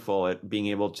masterful at being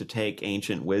able to take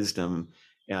ancient wisdom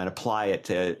and apply it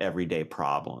to everyday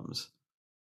problems.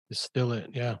 Distill it.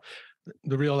 Yeah.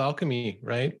 The real alchemy,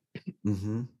 right?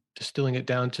 Mm-hmm. Distilling it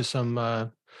down to some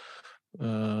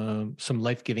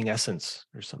life-giving essence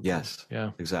or something. Yes.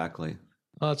 Yeah. Exactly.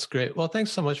 Oh, that's great. Well,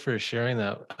 thanks so much for sharing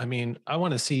that. I mean, I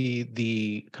want to see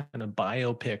the kind of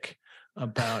biopic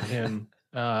about him,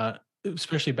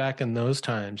 especially back in those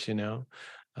times,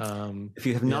 If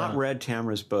you have not read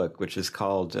Tamara's book, which is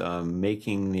called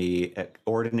Making the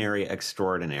Ordinary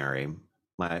Extraordinary,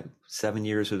 my 7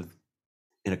 years in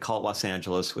occult Los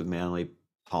Angeles with Manly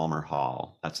Palmer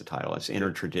Hall. That's the title. It's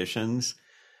Inner Traditions.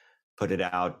 Put it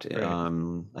out,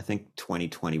 I think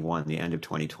 2021, the end of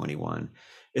 2021.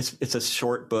 It's a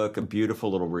short book, a beautiful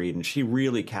little read, and she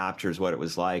really captures what it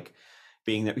was like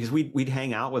being there, because we'd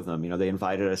hang out with them. They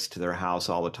invited us to their house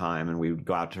all the time, and we would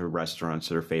go out to restaurants,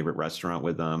 their favorite restaurant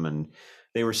with them, and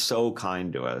they were so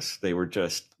kind to us. They were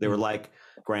like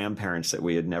grandparents that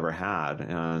we had never had,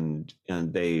 and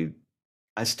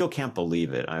I still can't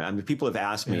believe it. I mean, people have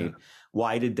asked me,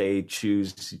 why did they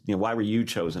choose, why were you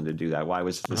chosen to do that? Why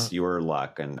was this your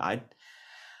luck? And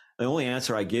the only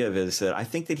answer I give is that I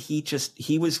think that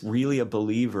he was really a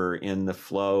believer in the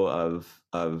flow of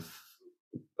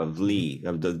Li,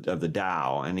 of the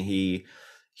Tao. And I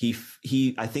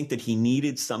think that he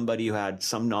needed somebody who had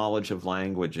some knowledge of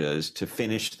languages to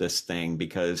finish this thing,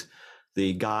 because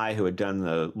the guy who had done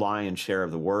the lion's share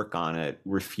of the work on it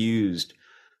refused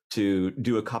to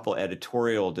do a couple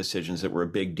editorial decisions that were a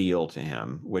big deal to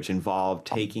him, which involved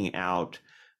taking out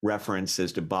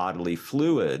references to bodily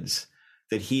fluids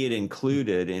that he had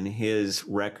included in his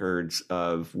records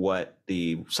of what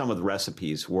some of the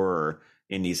recipes were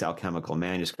in these alchemical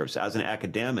manuscripts. As an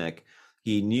academic,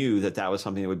 he knew that was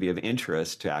something that would be of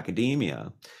interest to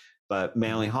academia. But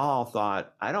Manly Hall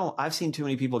thought, I've seen too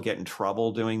many people get in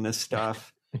trouble doing this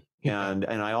stuff. And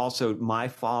I also, my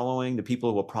following, the people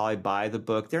who will probably buy the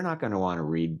book, they're not going to want to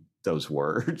read those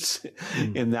words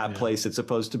in that place that's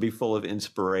supposed to be full of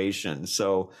inspiration.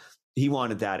 So he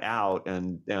wanted that out,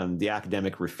 and the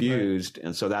academic refused. Right.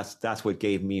 And so that's what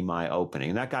gave me my opening.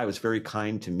 And that guy was very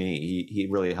kind to me. He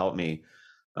really helped me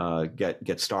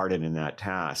get started in that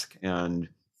task. And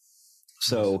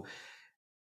so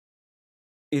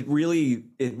it really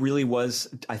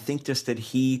was, I think, just that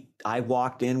I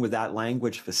walked in with that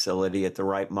language facility at the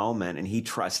right moment, and he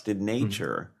trusted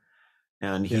nature.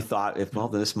 And he thought,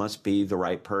 this must be the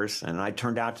right person. And I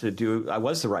turned out I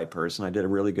was the right person. I did a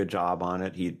really good job on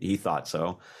it. He thought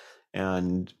so.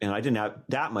 And I didn't have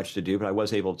that much to do, but I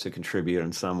was able to contribute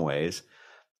in some ways.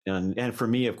 And for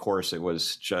me, of course, it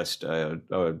was just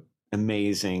a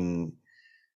amazing,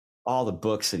 all the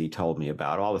books that he told me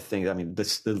about, all the things. I mean,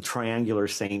 the triangular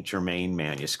Saint Germain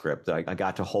manuscript, I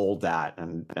got to hold that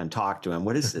and talk to him.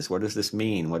 What is this? What does this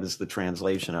mean? What is the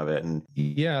translation of it? And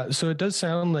so it does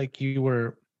sound like you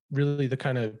were really the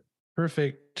kind of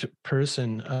perfect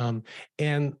person.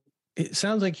 And it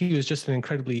sounds like he was just an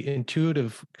incredibly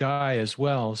intuitive guy as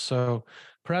well. So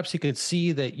perhaps he could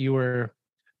see that you were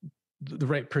the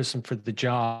right person for the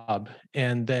job,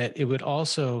 and that it would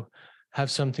also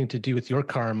have something to do with your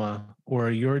karma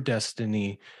or your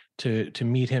destiny to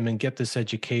meet him and get this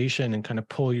education and kind of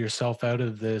pull yourself out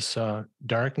of this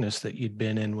darkness that you'd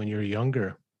been in when you were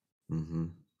younger. Mm-hmm.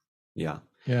 Yeah.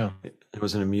 It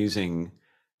was an amusing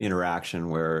interaction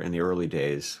where in the early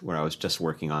days when I was just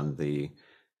working on the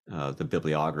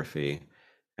bibliography,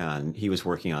 and he was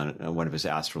working on one of his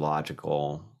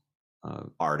astrological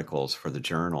articles for the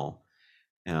journal,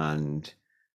 and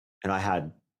I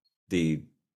had the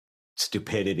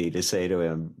stupidity to say to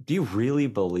him, do you really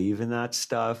believe in that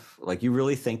stuff? Like, you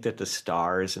really think that the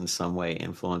stars in some way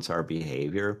influence our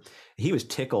behavior? He was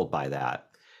tickled by that.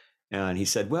 And he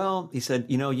said,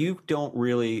 you don't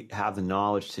really have the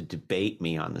knowledge to debate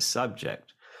me on the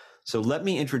subject. So let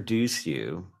me introduce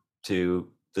you to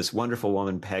this wonderful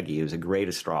woman, Peggy, who's a great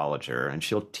astrologer, and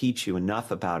she'll teach you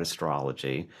enough about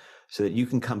astrology so that you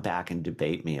can come back and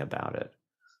debate me about it.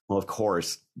 Well, of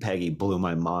course, Peggy blew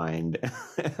my mind,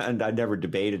 and I never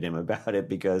debated him about it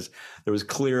because there was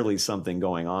clearly something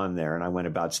going on there, and I went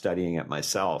about studying it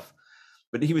myself.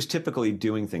 But he was typically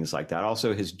doing things like that.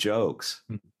 Also, his jokes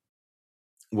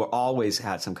were always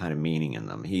had some kind of meaning in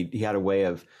them. He had a way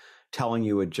of telling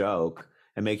you a joke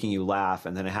and making you laugh,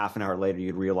 and then a half an hour later,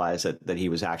 you'd realize that he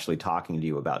was actually talking to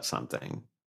you about something.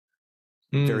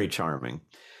 Very charming.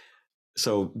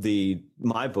 So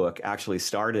my book actually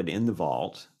started in the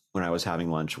vault when I was having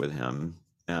lunch with him,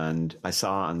 and I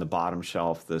saw on the bottom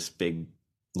shelf this big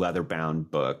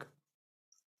leather-bound book.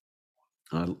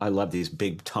 I love these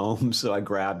big tomes, so I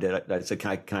grabbed it. I said,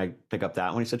 can I pick up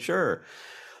that one? He said, sure.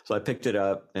 So I picked it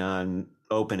up and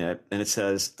opened it, and it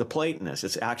says The Platonist.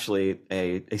 It's actually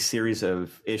a series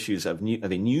of issues of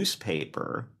a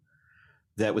newspaper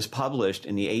that was published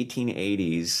in the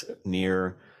 1880s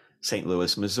near St.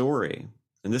 Louis, Missouri.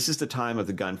 And this is the time of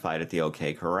the gunfight at the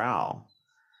OK Corral.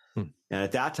 And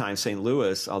at that time, St.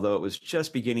 Louis, although it was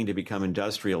just beginning to become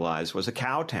industrialized, was a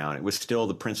cow town. It was still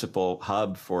the principal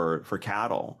hub for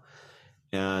cattle.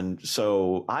 And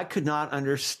so I could not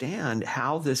understand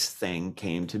how this thing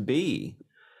came to be.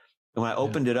 And when I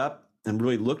opened it up and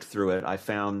really looked through it, I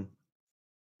found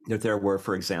that there were,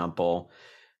 for example,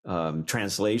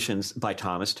 translations by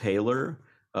Thomas Taylor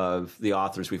of the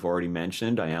authors we've already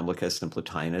mentioned, Iamblichus and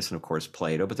Plotinus, and of course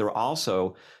Plato. But there were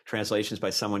also translations by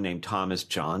someone named Thomas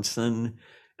Johnson, and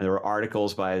there were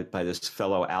articles by this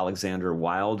fellow Alexander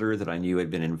Wilder that I knew had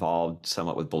been involved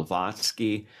somewhat with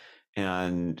Blavatsky.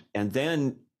 And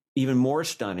then even more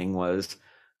stunning was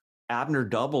Abner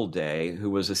Doubleday,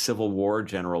 who was a Civil War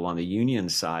general on the Union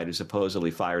side, who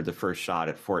supposedly fired the first shot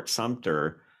at Fort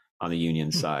Sumter on the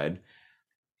Union side.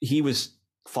 He was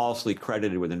falsely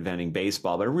credited with inventing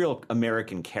baseball, but a real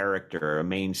American character, a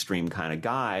mainstream kind of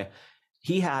guy.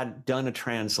 He had done a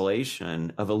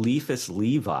translation of Eliphas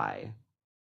Levi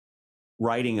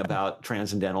writing about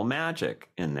transcendental magic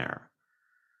in there.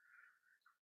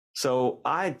 So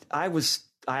I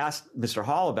asked Mr.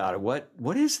 Hall about it.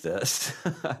 What is this?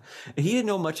 He didn't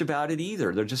know much about it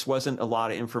either. There just wasn't a lot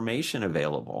of information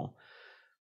available.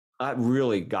 That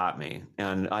really got me.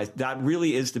 And that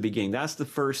really is the beginning. That's the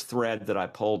first thread that I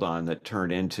pulled on that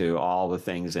turned into all the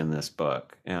things in this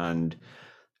book. And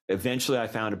eventually I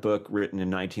found a book written in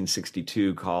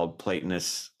 1962 called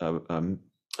Platonists of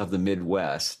the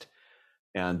Midwest.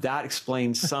 And that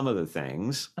explains some of the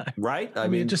things, right? I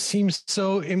mean, it just seems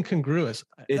so incongruous.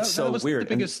 It's that was weird. The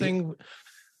biggest thing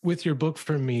with your book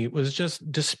for me was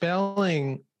just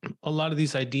dispelling a lot of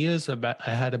these ideas I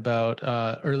had about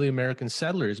early American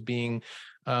settlers being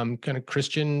kind of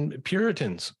Christian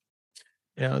Puritans.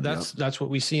 You know, that's what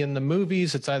we see in the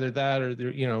movies. It's either that or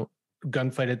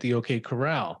gunfight at the OK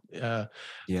Corral.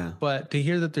 But to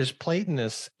hear that there's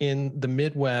Platonists in the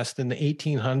Midwest in the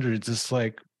 1800s, it's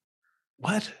like,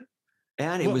 what?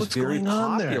 And it was very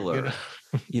popular.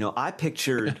 I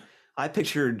pictured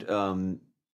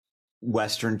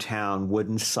Western town,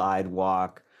 wooden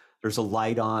sidewalk. There's a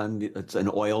light on. It's an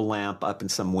oil lamp up in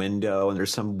some window, and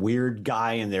there's some weird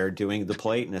guy in there doing the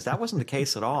Platonist. That wasn't the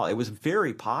case at all. It was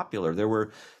very popular. There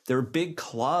were big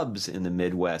clubs in the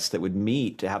Midwest that would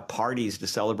meet to have parties to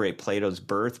celebrate Plato's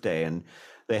birthday, and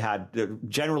they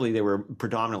were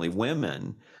predominantly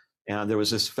women. And there was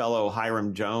this fellow,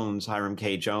 Hiram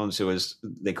K. Jones,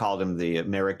 they called him the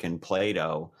American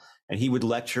Plato. And he would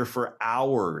lecture for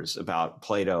hours about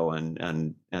Plato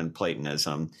and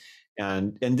Platonism.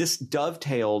 And this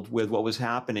dovetailed with what was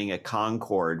happening at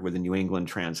Concord with the New England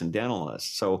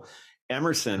Transcendentalists. So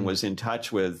Emerson was in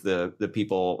touch with the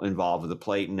people involved with the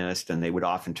Platonist, and they would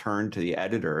often turn to the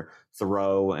editor,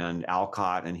 Thoreau and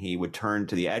Alcott, and he would turn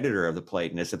to the editor of the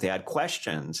Platonist if they had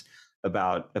questions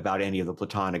about any of the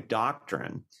Platonic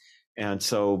doctrine. And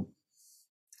so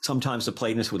sometimes the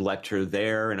Platonists would lecture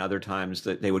there, and other times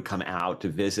that they would come out to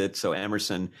visit. So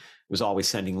Emerson was always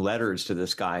sending letters to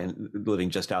this guy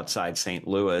living just outside St.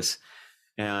 Louis.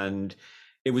 And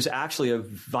it was actually a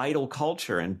vital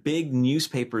culture, and big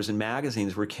newspapers and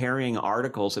magazines were carrying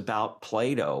articles about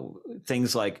Plato,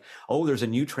 things like, oh, there's a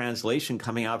new translation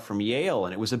coming out from Yale,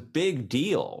 and it was a big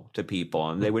deal to people.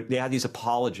 And they had these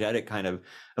apologetic kind of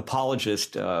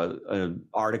apologist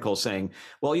articles saying,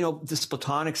 well, you know, this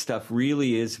Platonic stuff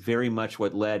really is very much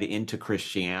what led into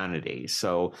Christianity.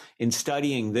 So in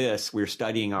studying this, we're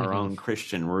studying our own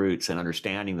Christian roots and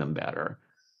understanding them better.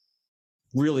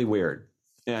 Really weird.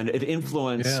 And it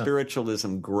influenced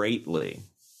spiritualism greatly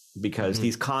because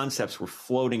these concepts were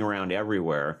floating around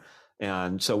everywhere.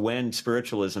 And so when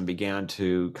spiritualism began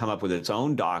to come up with its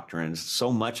own doctrines,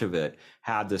 so much of it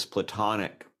had this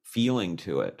Platonic feeling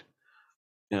to it.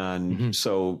 And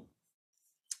so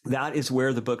that is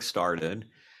where the book started,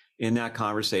 in that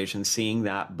conversation, seeing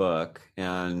that book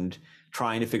and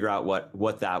trying to figure out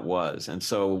what that was. And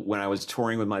so when I was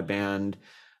touring with my band,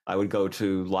 I would go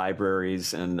to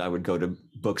libraries and I would go to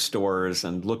bookstores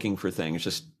and looking for things,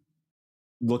 just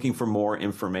looking for more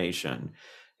information.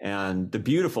 And the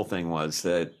beautiful thing was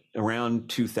that around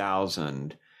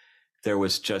 2000, there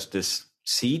was just this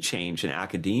sea change in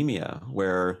academia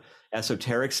where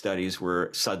esoteric studies were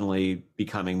suddenly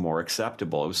becoming more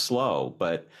acceptable. It was slow,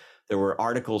 but there were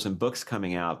articles and books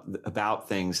coming out about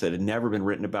things that had never been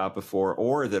written about before,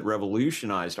 or that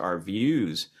revolutionized our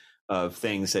views of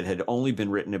things that had only been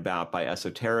written about by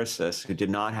esotericists who did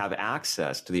not have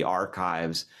access to the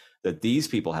archives that these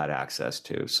people had access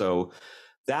to. So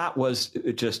that was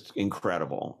just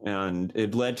incredible. And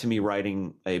it led to me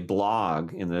writing a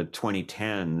blog in the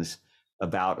 2010s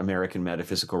about American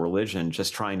metaphysical religion,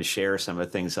 just trying to share some of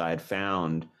the things I had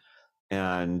found.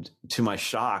 And to my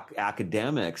shock,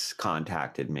 academics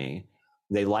contacted me.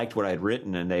 They liked what I had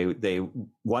written, and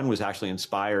one was actually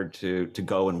inspired to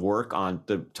go and work on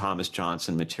the Thomas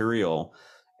Johnson material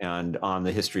and on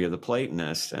the history of the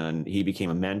Platonists. And he became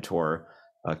a mentor,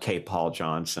 K. Paul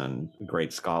Johnson, a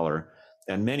great scholar,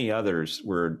 and many others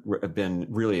have been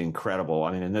really incredible.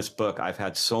 I mean, in this book, I've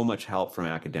had so much help from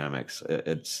academics.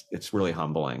 It's really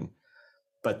humbling.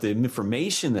 But the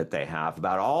information that they have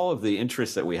about all of the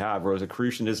interests that we have,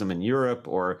 Rosicrucianism in Europe,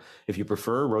 or if you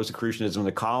prefer Rosicrucianism in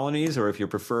the colonies, or if you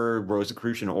prefer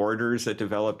Rosicrucian orders that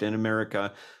developed in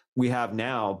America, we have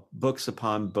now books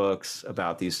upon books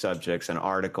about these subjects and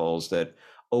articles that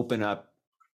open up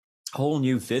whole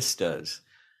new vistas.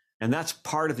 And that's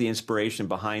part of the inspiration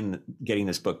behind getting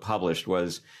this book published.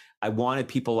 Was I wanted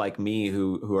people like me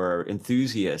who are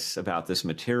enthusiasts about this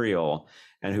material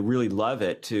and who really love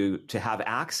it to have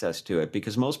access to it,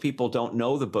 because most people don't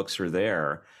know the books are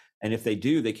there. And if they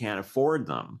do, they can't afford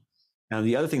them. And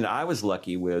the other thing that I was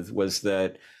lucky with was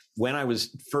that when I was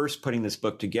first putting this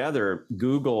book together,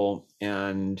 Google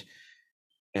and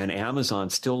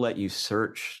Amazon still let you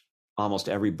search almost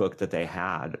every book that they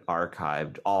had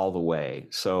archived all the way.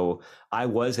 So I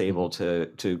was able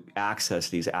to access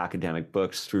these academic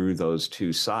books through those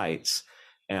two sites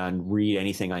and read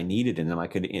anything I needed in them. I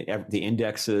could, the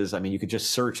indexes, I mean, you could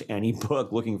just search any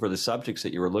book looking for the subjects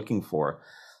that you were looking for.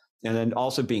 And then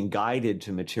also being guided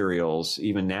to materials,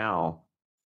 even now.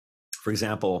 For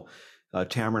example,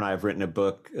 Tamara and I have written a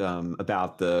book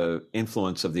about the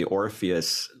influence of the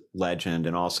Orpheus legend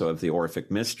and also of the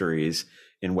Orphic mysteries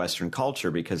in Western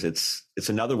culture, because it's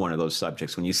another one of those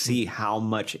subjects. When you see how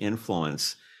much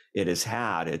influence it has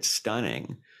had, it's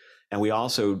stunning. And we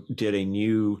also did a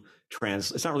new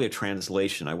it's not really a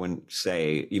translation, I wouldn't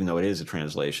say, even though it is a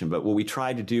translation, but what we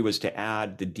tried to do was to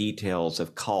add the details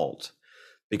of cult,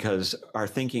 because our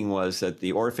thinking was that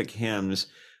the Orphic hymns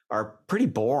are pretty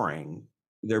boring.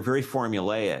 They're very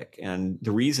formulaic. And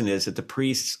the reason is that the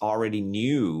priests already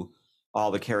knew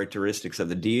all the characteristics of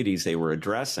the deities they were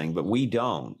addressing, but we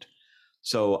don't.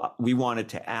 So we wanted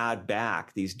to add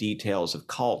back these details of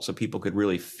cult so people could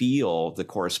really feel the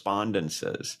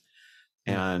correspondences.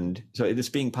 And so it is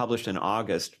being published in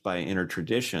August by Inner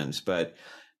Traditions, but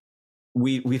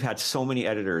we've had so many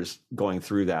editors going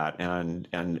through that, and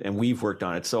we've worked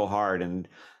on it so hard. And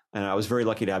I was very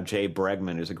lucky to have Jay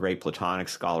Bregman, who's a great Platonic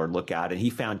scholar, look at it. He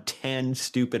found 10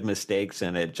 stupid mistakes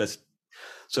in it.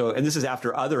 And this is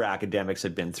after other academics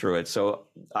had been through it. So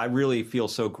I really feel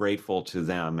so grateful to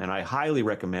them. And I highly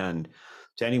recommend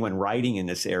to anyone writing in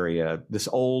this area, this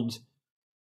old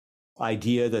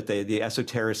idea that the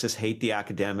esotericists hate the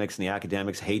academics and the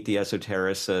academics hate the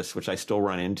esotericists, which I still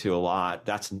run into a lot.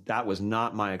 That was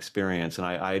not my experience. And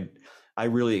I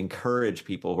really encourage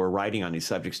people who are writing on these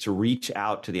subjects to reach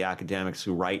out to the academics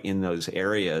who write in those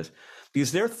areas,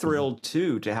 because they're thrilled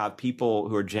too to have people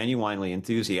who are genuinely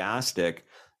enthusiastic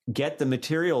get the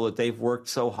material that they've worked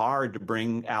so hard to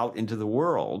bring out into the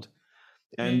world.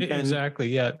 And exactly.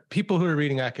 Yeah. People who are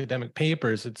reading academic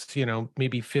papers, it's,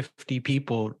 maybe 50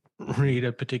 people read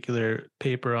a particular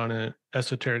paper on an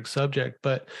esoteric subject,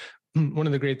 but One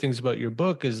of the great things about your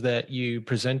book is that you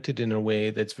present it in a way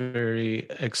that's very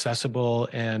accessible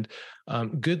and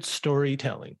good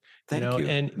storytelling. Thank you.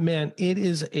 And man, it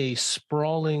is a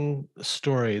sprawling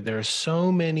story. There are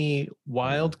so many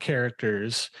wild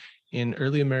characters in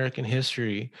early American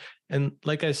history. And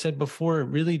like I said before,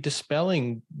 really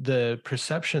dispelling the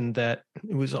perception that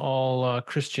it was all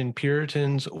Christian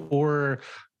Puritans or,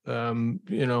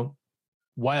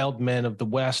 wild men of the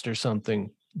West or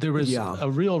something. There was Yeah. a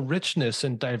real richness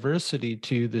and diversity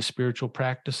to the spiritual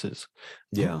practices.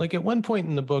 Yeah. Like at one point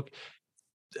in the book,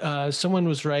 someone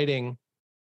was writing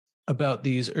about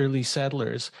these early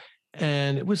settlers,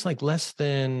 and it was like less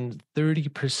than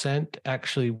 30%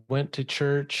 actually went to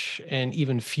church, and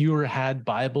even fewer had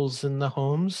Bibles in the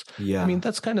homes. Yeah. I mean,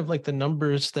 that's kind of like the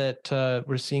numbers that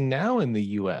we're seeing now in the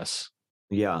US.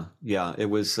 Yeah. Yeah. It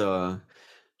was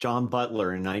John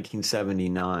Butler in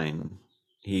 1979.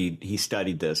 He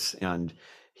studied this, and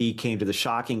he came to the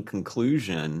shocking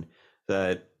conclusion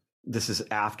that this is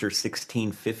after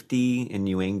 1650 in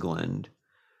New England,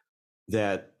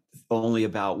 that only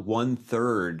about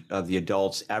 1/3 of the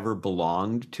adults ever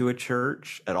belonged to a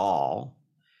church at all.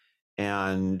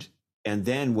 And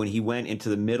then when he went into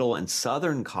the middle and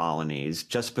southern colonies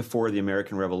just before the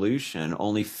American Revolution,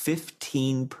 only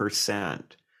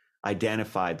 15%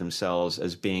 identified themselves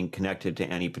as being connected to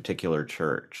any particular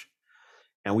church.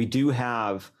 And we do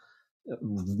have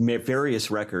various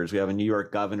records. We have a New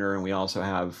York governor, and we also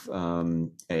have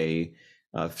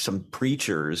some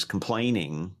preachers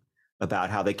complaining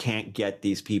about how they can't get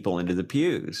these people into the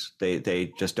pews.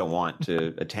 They just don't want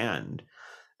to attend.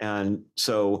 And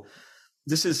so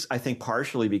this is, I think,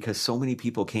 partially because so many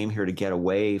people came here to get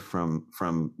away from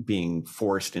being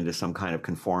forced into some kind of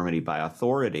conformity by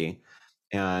authority.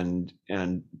 And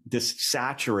this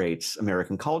saturates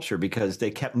American culture because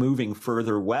they kept moving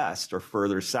further west or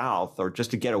further south or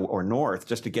north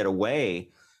just to get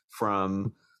away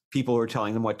from people who are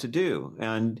telling them what to do.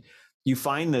 And you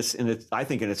find this I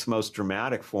think in its most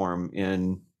dramatic form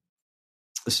in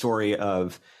the story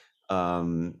of,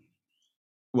 I'm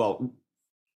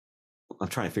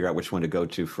trying to figure out which one to go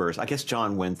to first. I guess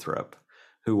John Winthrop,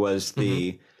 who was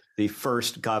the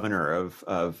first governor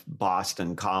of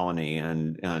Boston Colony,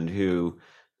 and who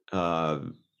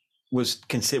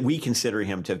we consider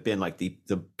him to have been like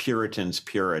the Puritans'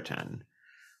 Puritan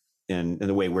in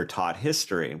the way we're taught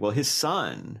history. Well, his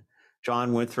son,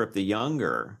 John Winthrop the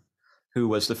Younger, who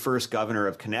was the first governor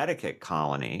of Connecticut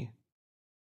Colony,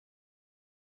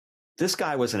 this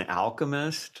guy was an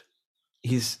alchemist.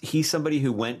 He's somebody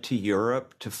who went to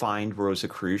Europe to find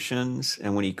Rosicrucians,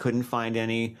 and when he couldn't find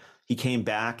any, he came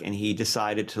back and he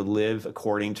decided to live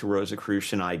according to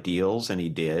Rosicrucian ideals, and he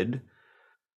did.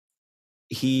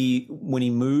 When he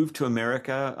moved to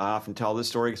America, I often tell this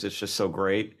story because it's just so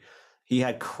great. He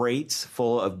had crates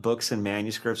full of books and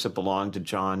manuscripts that belonged to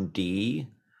John Dee,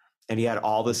 and he had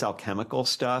all this alchemical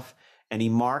stuff, and he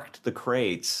marked the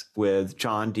crates with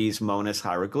John Dee's Monas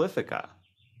Hieroglyphica.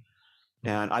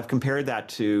 And I've compared that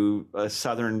to a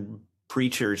Southern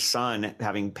preacher's son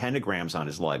having pentagrams on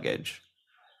his luggage.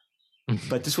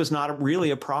 But this was not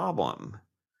really a problem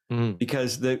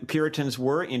because the Puritans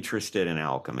were interested in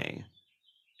alchemy.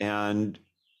 And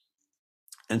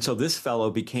so this fellow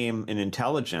became an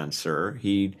intelligencer.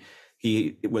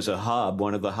 It was a hub,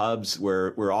 one of the hubs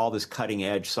where all this cutting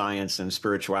edge science and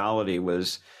spirituality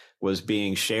was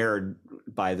being shared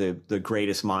by the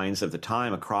greatest minds of the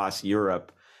time across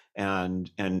Europe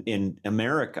and in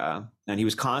America. And he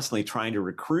was constantly trying to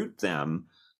recruit them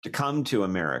to come to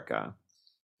America.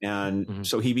 And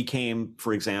so he became,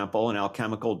 for example, an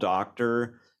alchemical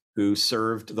doctor who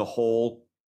served the whole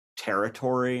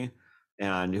territory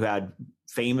and who had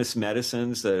famous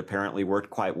medicines that apparently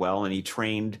worked quite well. And he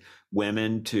trained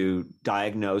women to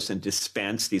diagnose and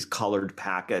dispense these colored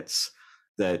packets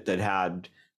that had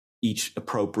each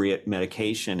appropriate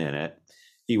medication in it.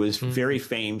 He was very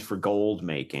famed for gold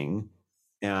making,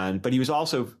 but he was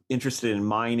also interested in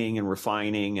mining and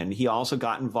refining. And he also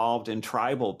got involved in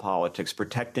tribal politics,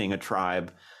 protecting a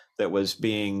tribe that was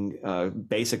being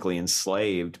basically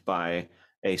enslaved by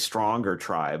a stronger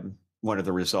tribe, one of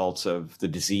the results of the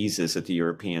diseases that the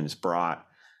Europeans brought,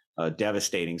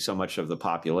 devastating so much of the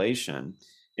population.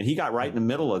 And he got right in the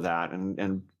middle of that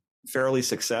and fairly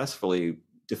successfully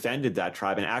defended that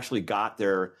tribe and actually got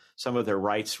some of their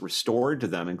rights restored to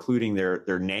them, including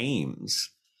their names.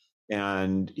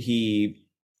 And he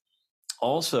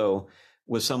also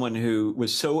was someone who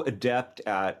was so adept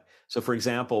so for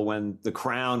example, when the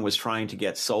crown was trying to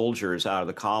get soldiers out of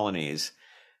the colonies,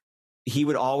 he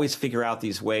would always figure out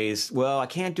these ways. Well, I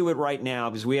can't do it right now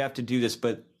because we have to do this,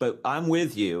 but I'm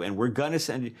with you and we're going to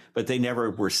send you, but they never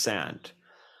were sent.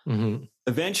 Mm-hmm.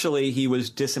 Eventually he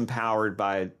was disempowered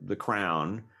by the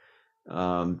crown.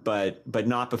 But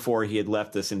not before he had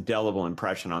left this indelible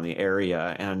impression on the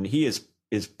area. And he is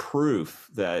proof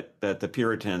that the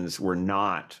Puritans were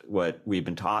not what we've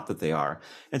been taught that they are.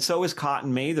 And so is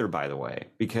Cotton Mather, by the way,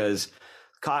 because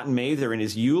Cotton Mather, in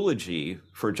his eulogy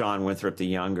for John Winthrop the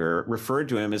Younger, referred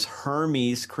to him as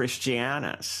Hermes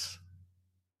Christianus.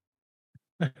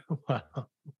 Wow.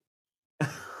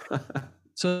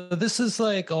 So this is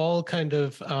like all kind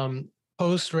of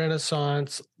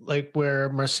post-Renaissance, like where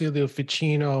Marsilio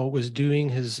Ficino was doing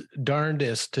his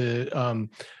darndest to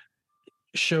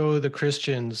show the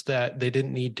Christians that they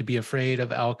didn't need to be afraid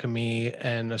of alchemy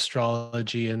and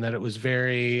astrology, and that it was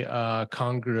very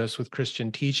congruous with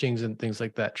Christian teachings and things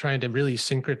like that, trying to really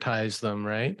syncretize them,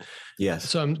 right? Yes.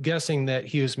 So I'm guessing that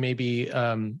he was maybe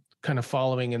kind of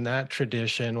following in that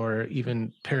tradition, or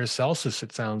even Paracelsus,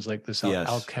 it sounds like, this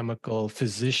alchemical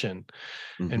physician,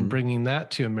 and bringing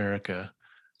that to America.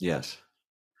 Yes.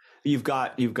 You've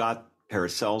got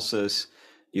Paracelsus,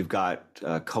 you've got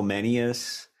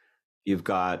Comenius, you've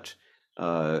got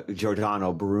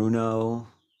Giordano Bruno,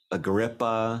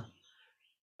 Agrippa,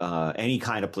 any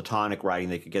kind of Platonic writing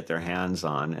they could get their hands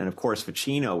on. And of course,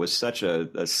 Ficino was such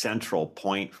a central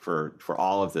point for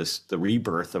all of this, the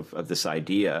rebirth of this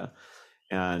idea.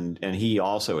 And he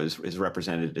also is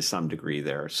represented to some degree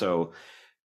there. So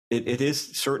it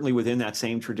is certainly within that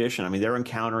same tradition. I mean, they're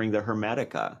encountering the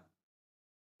Hermetica.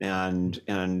 And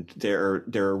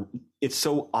they're it's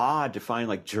so odd to find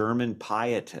like German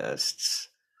pietists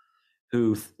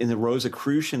who, in the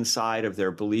Rosicrucian side of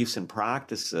their beliefs and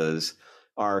practices,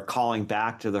 are calling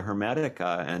back to the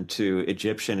Hermetica and to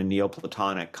Egyptian and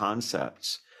Neoplatonic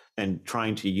concepts and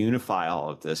trying to unify all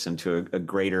of this into a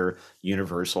greater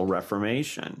universal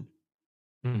reformation.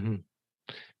 Mm-hmm.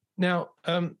 Now,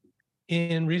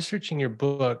 in researching your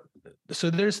book,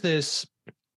 so there's this,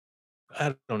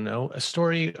 I don't know, a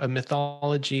story, a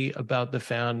mythology about the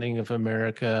founding of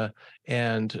America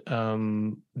and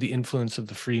the influence of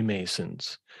the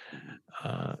Freemasons,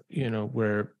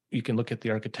 where you can look at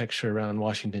the architecture around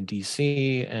Washington,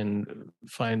 D.C. and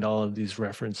find all of these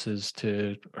references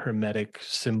to Hermetic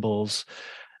symbols.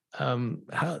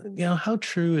 How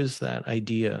true is that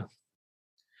idea?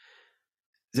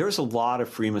 There's a lot of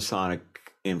Freemasonic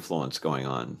influence going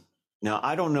on. Now,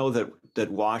 I don't know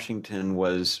that Washington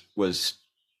was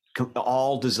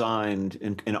all designed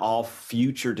and all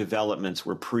future developments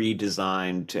were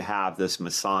pre-designed to have this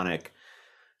Masonic.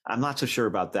 I'm not so sure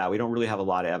about that. We don't really have a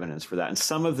lot of evidence for that. And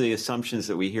some of the assumptions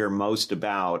that we hear most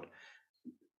about,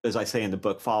 as I say in the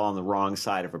book, fall on the wrong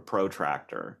side of a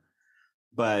protractor.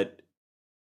 But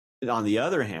on the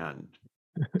other hand,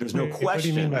 there's no question. What do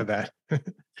you mean by that?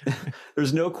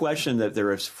 There's no question that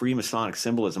there is Freemasonic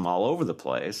symbolism all over the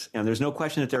place. And there's no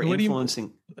question that they're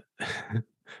influencing.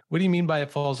 What do you mean by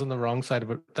it falls on the wrong side of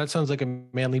it? That sounds like a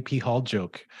Manly P. Hall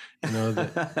joke,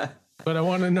 but I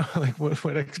want to know, like,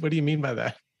 what do you mean by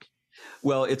that?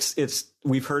 Well,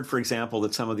 we've heard, for example,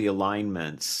 that some of the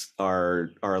alignments are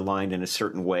aligned in a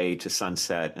certain way to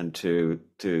sunset and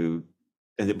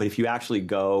but if you actually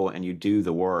go and you do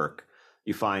the work,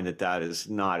 you find that it's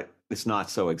not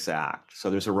so exact. So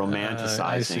there's a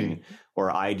romanticizing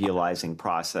or idealizing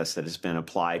process that has been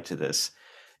applied to this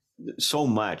so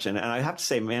much. And I have to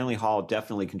say, Manly Hall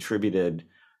definitely contributed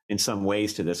in some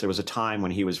ways to this. There was a time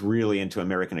when he was really into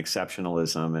American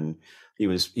exceptionalism, and he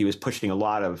was pushing a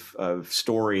lot of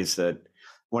stories. That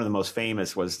one of the most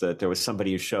famous was that there was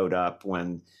somebody who showed up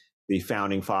when the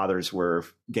founding fathers were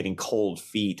getting cold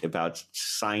feet about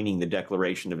signing the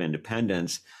Declaration of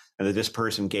Independence, and that this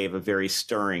person gave a very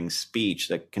stirring speech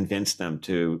that convinced them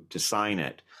to sign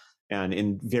it. And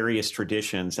in various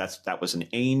traditions, that was an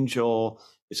angel.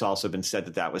 It's also been said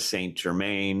that was Saint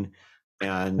Germain.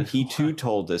 And he too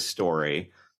told this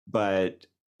story, but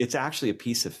it's actually a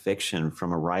piece of fiction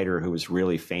from a writer who was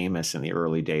really famous in the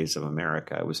early days of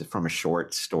America. It was from a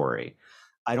short story.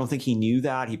 I don't think he knew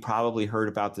that. He probably heard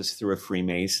about this through a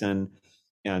Freemason,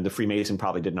 and the Freemason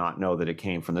probably did not know that it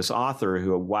came from this author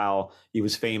who, while he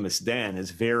was famous then,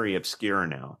 is very obscure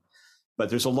now. But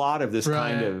there's a lot of this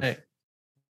kind of...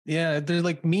 Yeah, they're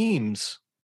like memes.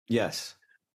 Yes.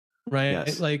 Right.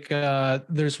 Yes. Like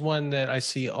there's one that I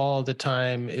see all the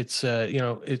time. It's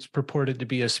it's purported to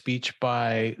be a speech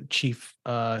by Chief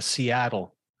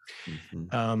Seattle.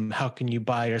 Mm-hmm. How can you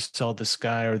buy or sell the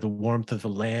sky or the warmth of the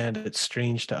land? It's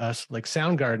strange to us. Like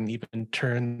Soundgarden even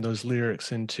turned those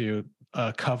lyrics into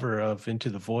a cover of Into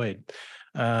the Void.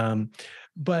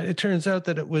 But it turns out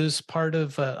that it was part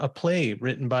of a play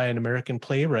written by an American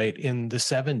playwright in the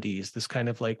 70s, this kind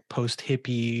of like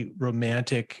post-hippie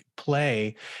romantic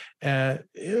play.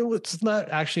 It's not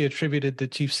actually attributed to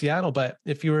Chief Seattle, but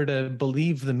if you were to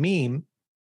believe the meme,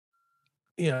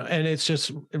 and it's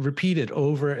just repeated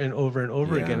over and over and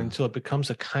over again until it becomes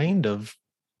a kind of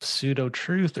pseudo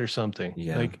truth or something.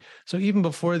 So even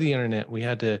before the internet, we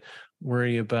had to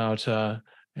worry about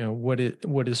what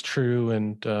is true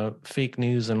and fake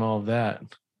news and all of that.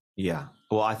 Yeah.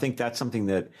 Well, I think that's something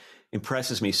that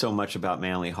impresses me so much about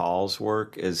Manly Hall's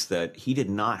work, is that he did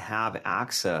not have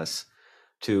access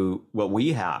to what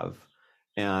we have.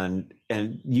 And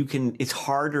it's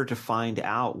harder to find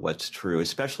out what's true,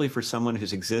 especially for someone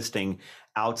who's existing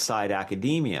outside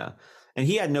academia. And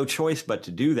he had no choice but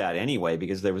to do that anyway,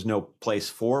 because there was no place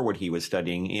for what he was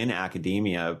studying in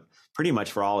academia pretty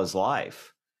much for all his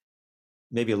life,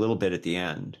 maybe a little bit at the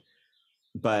end.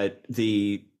 But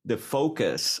the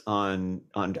focus on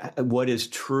what is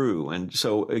true. And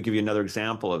so I'll give you another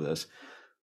example of this.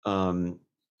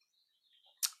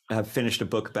 I've finished a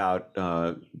book about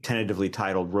tentatively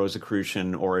titled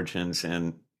Rosicrucian Origins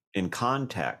in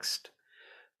Context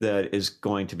that is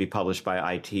going to be published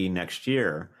by IT next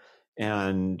year.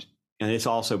 And it's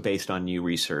also based on new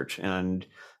research. And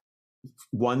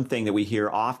one thing that we hear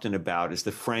often about is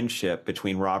the friendship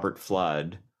between Robert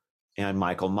Flood and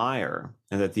Michael Meyer,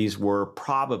 and that these were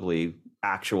probably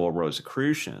actual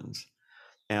Rosicrucians.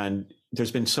 And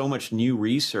there's been so much new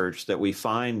research that we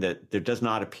find that there does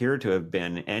not appear to have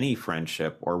been any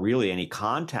friendship or really any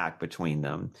contact between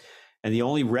them. And the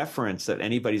only reference that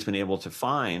anybody's been able to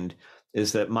find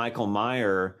is that Michael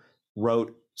Meyer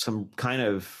wrote some kind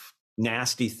of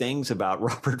nasty things about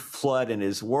Robert Flood and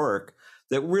his work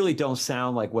that really don't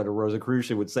sound like what a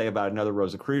Rosicrucian would say about another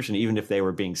Rosicrucian, even if they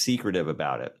were being secretive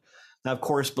about it. Now, of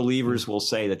course, believers will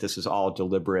say that this is all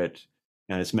deliberate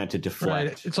and it's meant to deflect.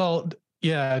 Right. It's all,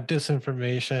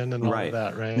 disinformation and all of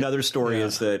that, right? Another story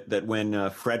is that when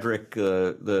Frederick,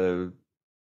 the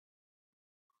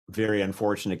very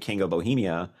unfortunate king of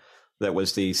Bohemia, that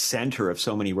was the center of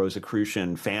so many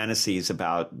Rosicrucian fantasies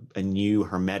about a new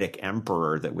Hermetic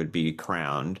emperor that would be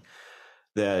crowned,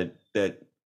 that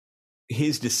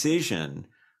his decision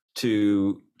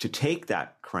to take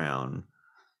that crown,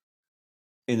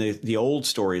 in the old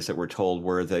stories that were told,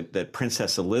 were that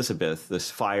Princess Elizabeth, this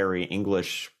fiery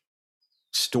English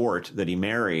Stuart that he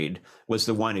married, was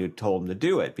the one who told him to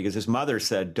do it, because his mother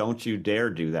said, "Don't you dare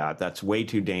do that. That's way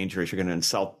too dangerous. You're going to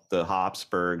insult the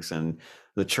Habsburgs, and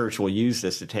the church will use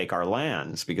this to take our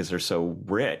lands because they're so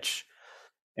rich."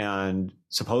 And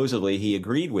supposedly he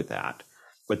agreed with that.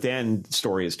 But then the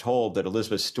story is told that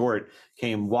Elizabeth Stuart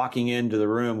came walking into the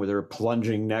room with her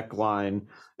plunging neckline,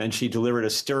 and she delivered a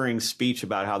stirring speech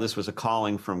about how this was a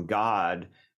calling from God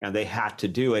and they had to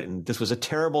do it. And this was a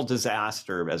terrible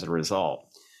disaster as a result.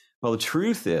 Well, the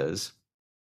truth is,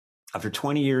 after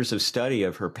 20 years of study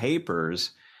of her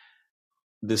papers,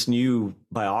 this new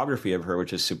biography of her,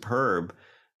 which is superb,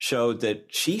 showed that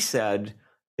she said,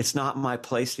 "It's not my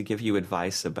place to give you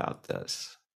advice about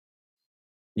this.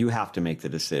 You have to make the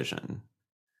decision."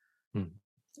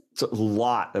 It's a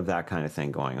lot of that kind of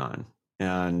thing going on.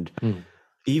 And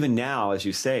even now, as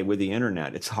you say, with the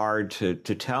internet, it's hard to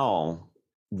tell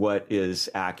what is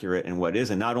accurate and what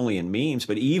isn't, not only in memes,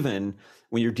 but even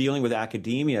when you're dealing with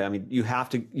academia. I mean, you have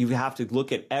to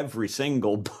look at every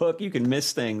single book. You can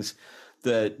miss things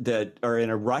that are in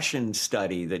a Russian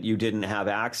study that you didn't have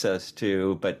access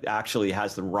to, but actually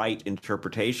has the right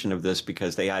interpretation of this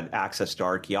because they had access to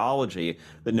archaeology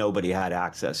that nobody had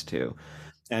access to.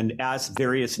 And as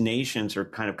various nations are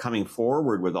kind of coming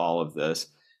forward with all of this,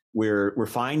 we're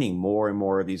finding more and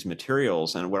more of these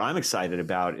materials. And what I'm excited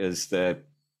about is that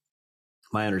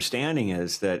my understanding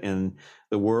is that in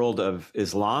the world of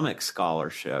Islamic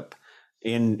scholarship,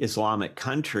 in Islamic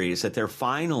countries, that they're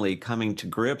finally coming to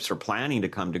grips or planning to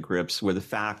come to grips with the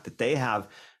fact that they have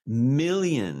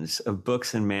millions of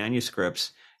books and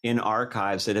manuscripts in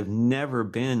archives that have never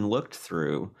been looked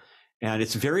through. And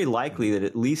it's very likely that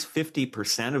at least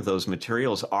 50% of those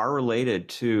materials are related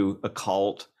to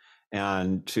occult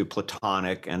and to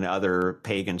Platonic and other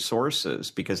pagan sources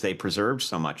because they preserved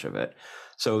so much of it.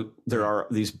 So there are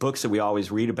these books that we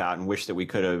always read about and wish that we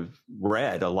could have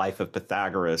read, A Life of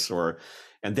Pythagoras,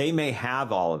 and they may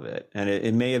have all of it, and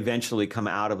it may eventually come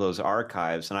out of those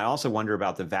archives. And I also wonder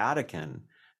about the Vatican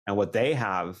and what they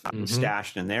have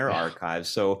stashed in their archives.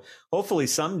 So hopefully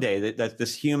someday that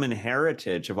this human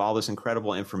heritage of all this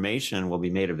incredible information will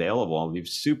be made available. It'll be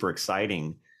super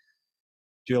exciting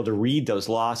to be able to read those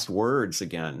lost words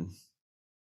again.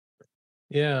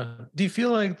 Yeah. Do you feel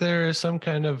like there is some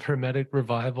kind of hermetic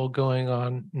revival going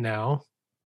on now?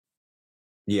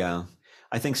 Yeah,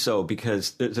 I think so,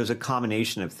 because there's a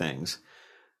combination of things.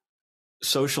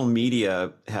 Social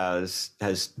media has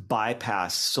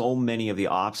bypassed so many of the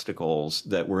obstacles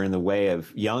that were in the way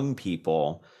of young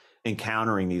people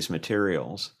encountering these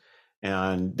materials,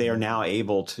 and they are now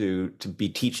able to be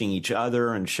teaching each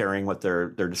other and sharing what they're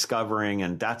discovering,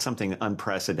 and that's something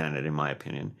unprecedented in my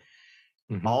opinion.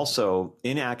 Mm-hmm. Also,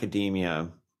 in academia,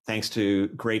 thanks to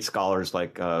great scholars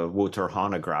like Wouter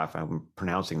Hanegraaff, I'm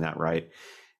pronouncing that right,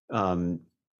 um,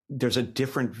 there's a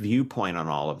different viewpoint on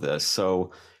all of this.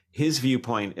 So his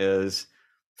viewpoint is,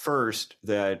 first,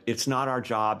 that it's not our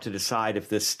job to decide if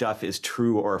this stuff is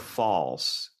true or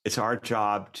false. It's our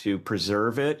job to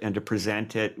preserve it and to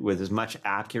present it with as much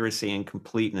accuracy and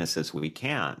completeness as we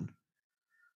can.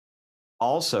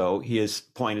 Also, he has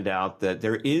pointed out that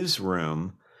there is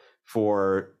room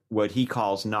for what he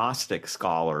calls Gnostic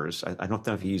scholars. I don't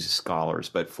know if he uses scholars,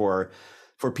 but for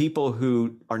people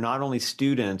who are not only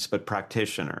students but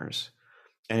practitioners.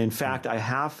 And in fact, I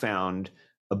have found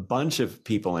a bunch of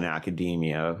people in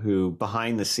academia who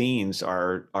behind the scenes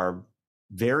are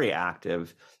very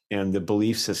active in the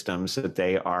belief systems that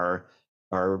they are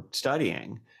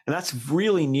studying. And that's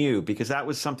really new, because that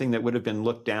was something that would have been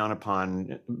looked down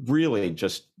upon, really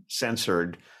just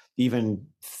censored even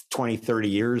 20, 30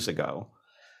 years ago.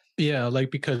 Yeah,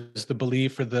 like because the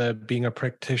belief or the being a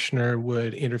practitioner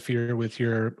would interfere with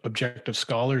your objective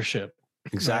scholarship.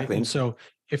 Exactly. Right? And so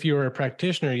if you were a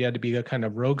practitioner, you had to be a kind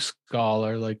of rogue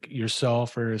scholar like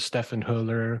yourself or Stephen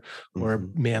Huller or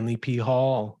Manly P.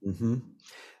 Hall.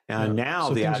 And now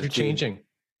so the things are attitude, changing.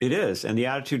 It is. And the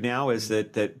attitude now is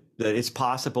that it's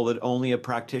possible that only a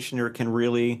practitioner can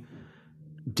really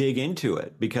dig into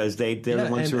it, because they're the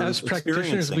ones who are as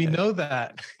practitioners, we know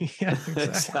that. Yeah,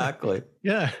 exactly.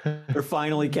 Yeah. They're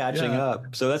finally catching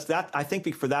up. So I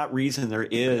think for that reason, there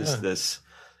is this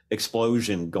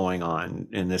explosion going on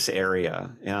in this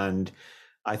area. And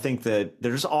I think that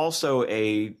there's also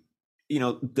the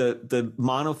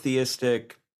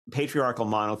monotheistic, patriarchal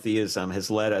monotheism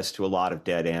has led us to a lot of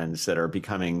dead ends that are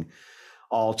becoming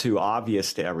all too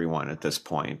obvious to everyone at this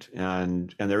point.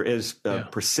 And there is a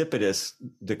precipitous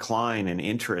decline in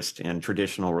interest in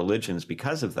traditional religions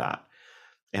because of that.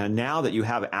 And now that you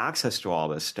have access to all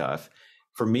this stuff,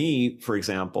 for me, for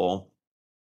example,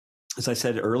 as I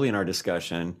said early in our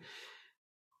discussion,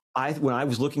 when I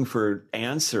was looking for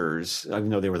answers, even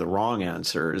though they were the wrong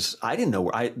answers, I didn't know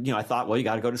where I thought, well, you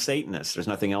got to go to Satanists. There's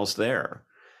nothing else there.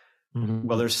 Mm-hmm.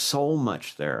 Well, there's so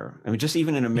much there. I mean, just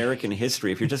even in American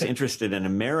history, if you're just interested in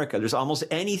America, there's almost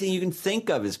anything you can think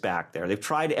of is back there. They've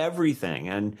tried everything.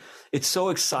 And it's so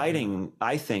exciting,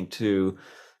 I think, and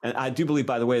I do believe,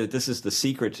 by the way, that this is the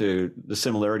secret to the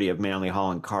similarity of Manly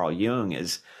Hall and Carl Jung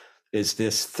is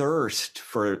this thirst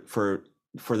for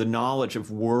the knowledge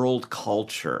of world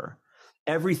culture,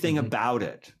 everything about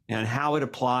it, and how it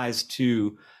applies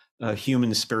to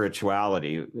human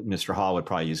spirituality. Mr. Hall would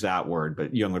probably use that word,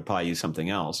 but Jung would probably use something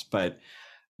else. But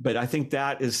I think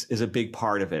that is a big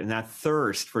part of it, and that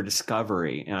thirst for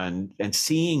discovery and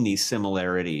seeing these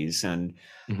similarities. And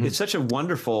it's such a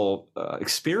wonderful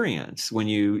experience when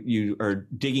you are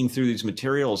digging through these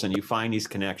materials and you find these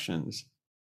connections.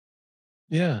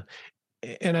 Yeah.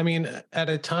 And I mean, at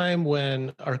a time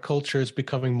when our culture is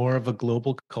becoming more of a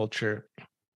global culture,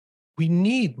 we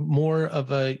need more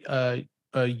of a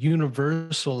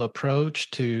universal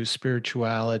approach to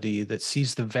spirituality that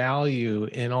sees the value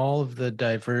in all of the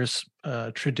diverse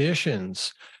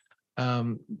traditions.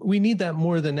 We need that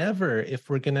more than ever if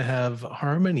we're going to have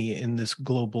harmony in this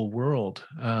global world.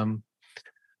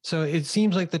 So it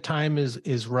seems like the time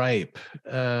is ripe,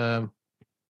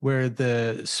 where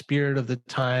the spirit of the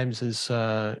times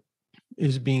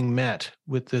is being met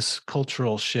with this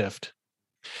cultural shift.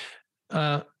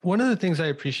 One of the things I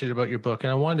appreciate about your book, and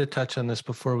I wanted to touch on this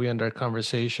before we end our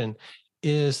conversation,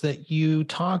 is that you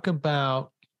talk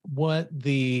about what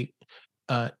the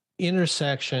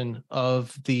intersection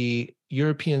of the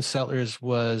European settlers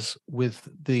was with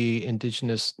the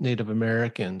indigenous Native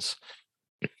Americans.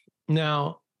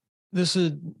 Now, this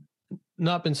has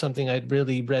not been something I'd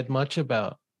really read much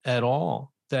about at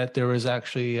all, that there was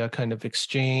actually a kind of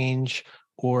exchange,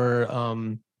 or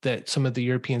that some of the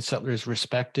European settlers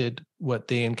respected what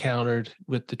they encountered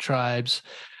with the tribes.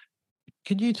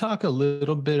 Can you talk a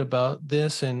little bit about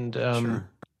this, and Sure.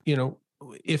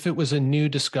 if it was a new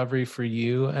discovery for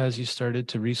you as you started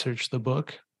to research the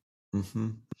book?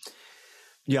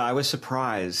 Yeah, I was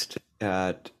surprised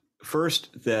at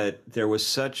first that there was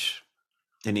such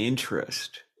an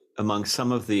interest among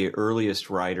some of the earliest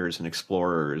writers and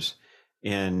explorers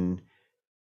in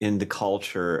in the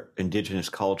culture, indigenous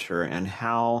culture, and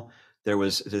how there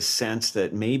was this sense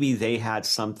that maybe they had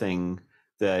something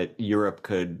that Europe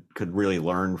could really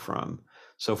learn from.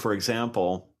 So, for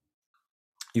example,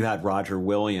 you had Roger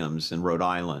Williams in Rhode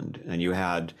Island, and you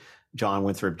had John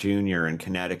Winthrop Jr. in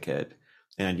Connecticut,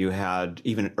 and you had,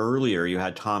 even earlier, you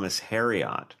had Thomas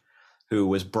Harriot, who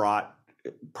was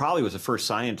probably was the first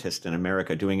scientist in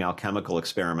America doing alchemical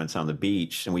experiments on the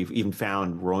beach. And we've even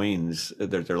found ruins,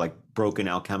 they're like broken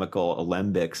alchemical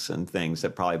alembics and things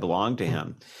that probably belonged to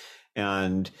him.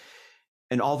 And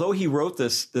although he wrote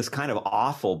this kind of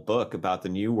awful book about the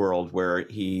New World, where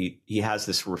he has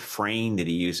this refrain that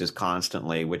he uses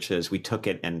constantly, which is, we took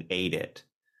it and ate it.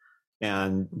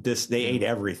 And they ate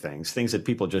everything, things that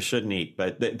people just shouldn't eat.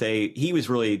 But he was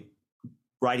really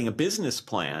writing a business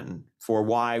plan for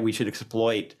why we should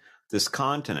exploit this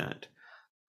continent.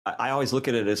 I always look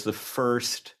at it as the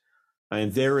first, I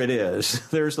mean, there it is.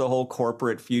 There's the whole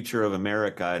corporate future of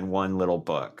America in one little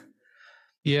book.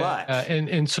 Yeah,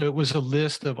 and so it was a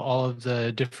list of all of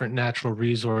the different natural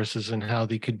resources and how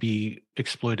they could be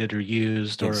exploited or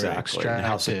used or extracted. And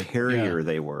how superior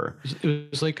they were.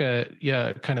 It was like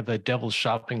kind of a devil's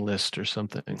shopping list or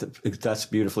something. That's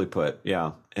beautifully put,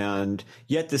 yeah. And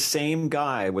yet the same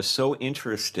guy was so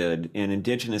interested in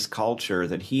indigenous culture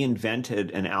that he invented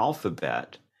an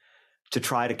alphabet to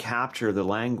try to capture the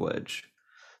language.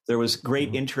 There was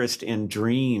great interest in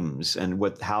dreams and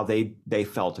how they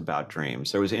felt about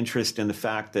dreams. There was interest in the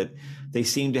fact that they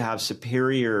seemed to have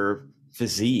superior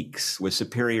physiques with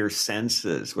superior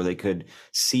senses, where they could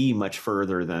see much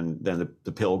further than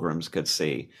the pilgrims could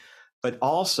see. But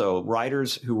also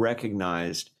writers who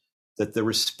recognized that the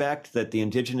respect that the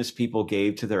indigenous people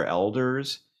gave to their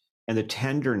elders and the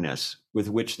tenderness with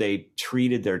which they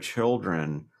treated their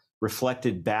children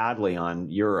reflected badly on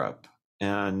Europe.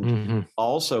 And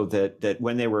also that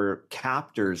when they were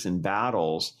captors in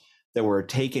battles that were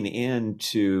taken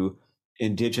into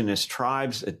indigenous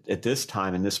tribes at this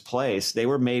time in this place, they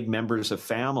were made members of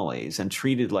families and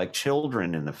treated like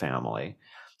children in the family,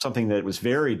 something that was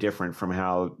very different from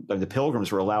how the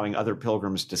pilgrims were allowing other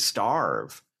pilgrims to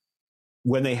starve.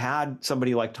 When they had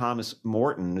somebody like Thomas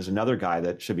Morton, is another guy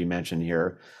that should be mentioned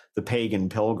here, the pagan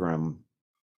pilgrim,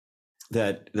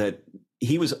 that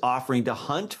he was offering to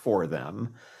hunt for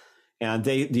them. And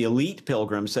the elite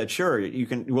pilgrims said, sure,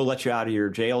 we'll let you out of your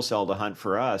jail cell to hunt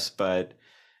for us, but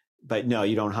no,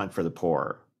 you don't hunt for the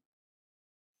poor.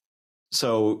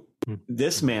 So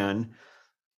this man,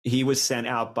 he was sent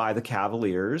out by the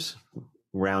Cavaliers,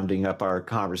 rounding up our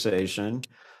conversation.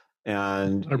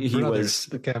 And he was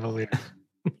the Cavalier.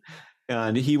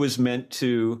 And he was meant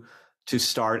to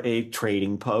start a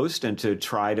trading post and to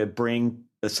try to bring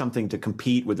something to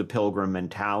compete with the pilgrim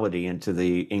mentality into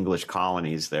the English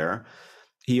colonies there.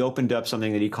 He opened up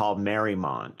something that he called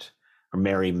Marymount or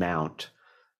Marymount.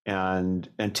 And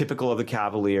typical of the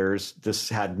Cavaliers, this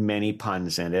had many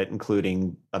puns in it,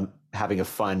 including having a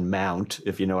fun mount,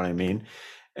 if you know what I mean.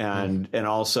 And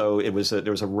also there was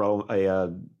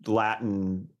a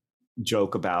Latin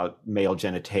joke about male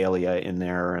genitalia in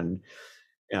there,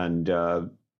 and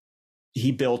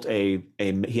he built he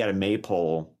had a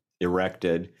maypole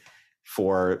erected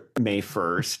for May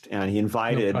 1st, and he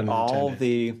invited all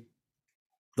the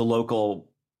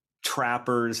local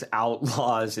trappers,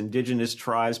 outlaws, indigenous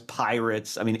tribes,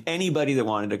 pirates. I mean, anybody that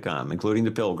wanted to come, including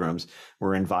the pilgrims,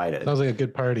 were invited. Sounds like a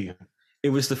good party. It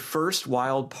was the first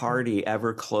wild party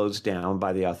ever closed down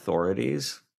by the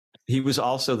authorities. He was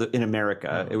also in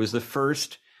America. It was the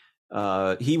first.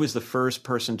 He was the first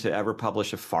person to ever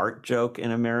publish a fart joke in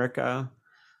America.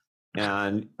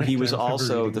 And he was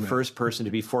also the first person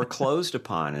to be foreclosed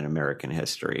upon in American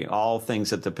history. All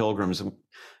things that the pilgrims,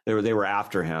 they were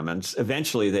after him. And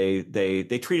eventually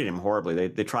they treated him horribly.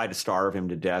 They tried to starve him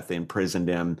to death. They imprisoned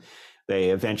him.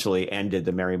 They eventually ended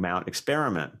the Marymount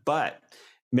experiment. But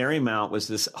Marymount was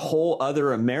this whole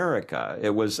other America.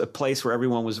 It was a place where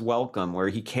everyone was welcome, where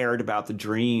he cared about the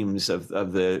dreams of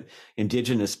the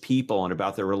indigenous people and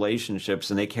about their relationships,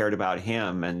 and they cared about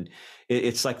him. And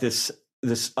it's like this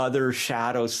other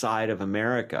shadow side of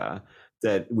America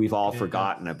that we've all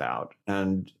forgotten about.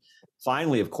 And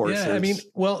finally, of course,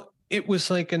 it was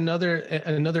like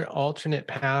another alternate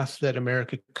path that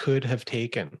America could have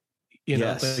taken.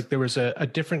 Like there was a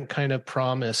different kind of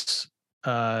promise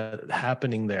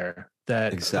happening there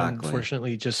that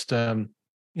unfortunately just they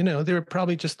were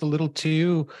probably just a little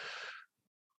too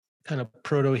kind of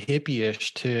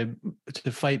proto-hippie-ish to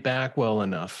fight back well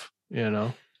enough,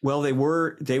 Well, they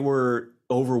were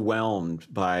overwhelmed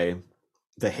by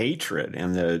the hatred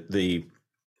and the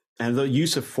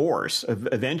use of force.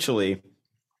 Eventually,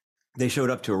 they showed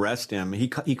up to arrest him. He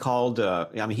called. I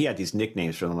mean, he had these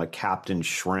nicknames for them, like Captain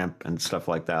Shrimp and stuff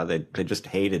like that. They just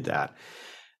hated that.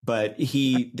 But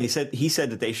he said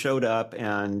that they showed up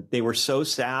and they were so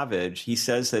savage. He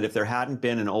says that if there hadn't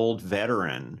been an old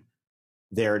veteran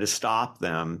there to stop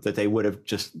them, that they would have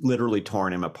just literally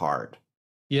torn him apart.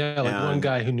 Yeah, like one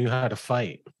guy who knew how to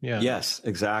fight. Yeah. Yes,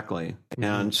 exactly. Mm-hmm.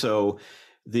 And so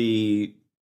he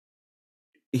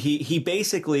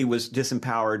basically was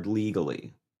disempowered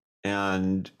legally.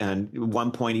 And at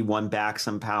one point he won back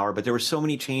some power, but there were so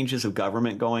many changes of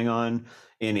government going on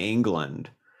in England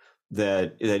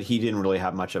that he didn't really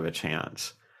have much of a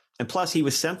chance. And plus, he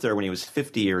was sent there when he was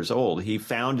 50 years old. He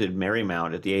founded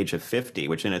Marymount at the age of 50,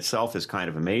 which in itself is kind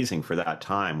of amazing for that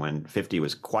time when 50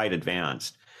 was quite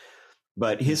advanced.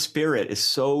 But his spirit is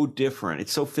so different.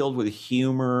 It's so filled with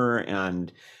humor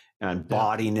and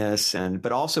bawdiness,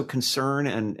 but also concern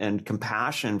and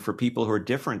compassion for people who are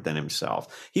different than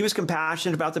himself. He was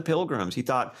compassionate about the Pilgrims. He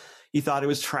thought it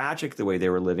was tragic the way they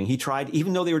were living. He tried,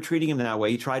 even though they were treating him that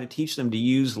way, he tried to teach them to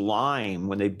use lime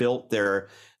when they built their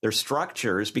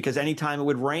structures, because anytime it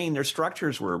would rain, their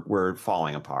structures were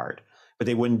falling apart. But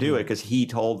they wouldn't do it because he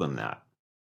told them that.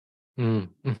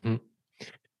 Mm-hmm.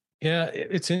 Yeah,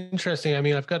 it's interesting. I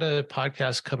mean, I've got a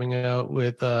podcast coming out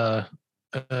with a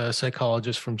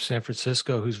psychologist from San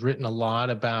Francisco who's written a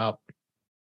lot about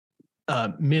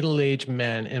middle-aged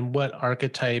men and what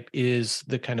archetype is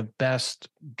the kind of best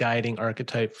guiding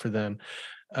archetype for them.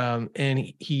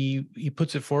 And he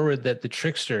puts it forward that the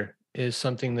trickster is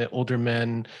something that older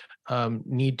men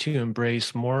need to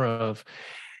embrace more of.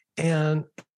 And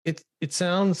it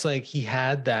sounds like he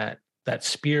had that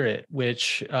spirit,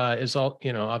 which is all,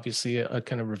 obviously a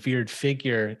kind of revered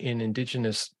figure in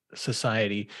Indigenous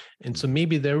society. And so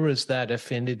maybe there was that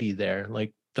affinity there,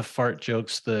 like the fart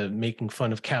jokes, the making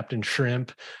fun of Captain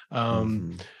Shrimp,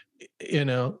 that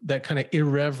kind of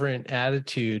irreverent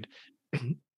attitude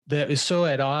that is so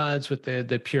at odds with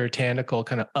the puritanical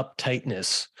kind of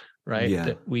uptightness, right? Yeah.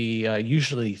 That we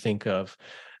usually think of.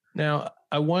 Now,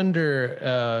 I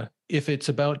wonder if it's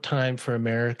about time for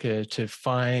America to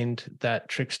find that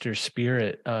trickster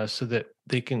spirit, so that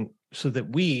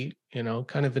we,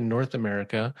 kind of in North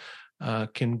America,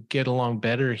 can get along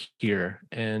better here.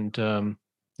 And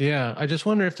I just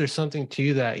wonder if there's something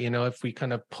to that, if we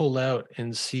kind of pull out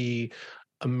and see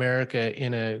America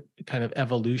in a kind of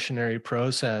evolutionary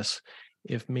process,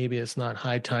 if maybe it's not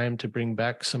high time to bring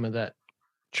back some of that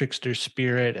trickster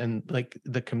spirit and like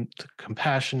the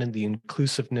compassion and the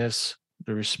inclusiveness,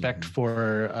 the respect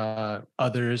for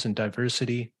others and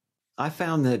diversity. I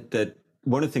found that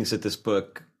one of the things that this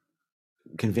book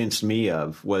convinced me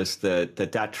of was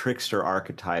that trickster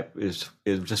archetype is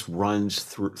just runs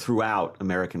throughout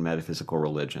American metaphysical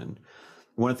religion.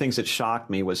 One of the things that shocked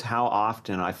me was how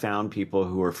often I found people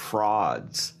who were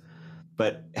frauds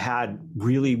but had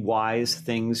really wise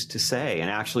things to say and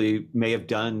actually may have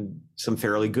done some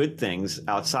fairly good things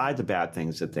outside the bad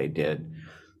things that they did.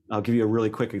 I'll give you a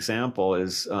really quick example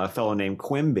is a fellow named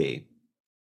Quimby,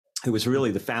 who was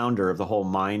really the founder of the whole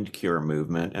mind cure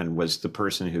movement and was the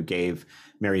person who gave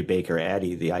Mary Baker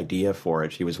Eddy the idea for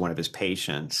it. She was one of his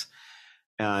patients.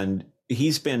 And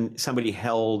he's been somebody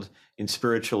held in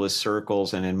spiritualist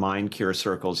circles and in mind cure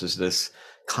circles as this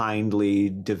kindly,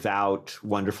 devout,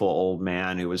 wonderful old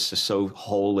man who was just so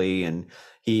holy. And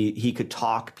he could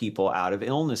talk people out of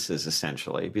illnesses,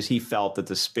 essentially, because he felt that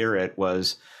the spirit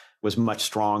was much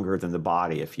stronger than the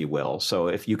body, if you will. So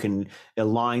if you can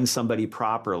align somebody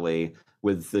properly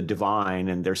with the divine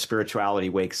and their spirituality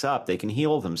wakes up, they can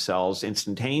heal themselves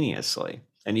instantaneously.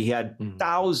 And he had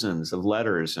thousands of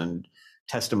letters and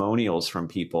testimonials from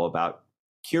people about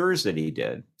cures that he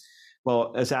did.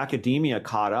 Well, as academia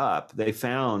caught up, they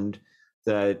found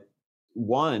that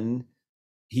one,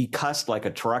 he cussed like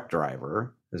a truck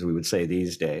driver, as we would say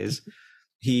these days.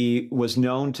 He was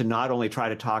known to not only try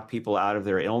to talk people out of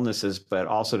their illnesses, but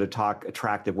also to talk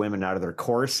attractive women out of their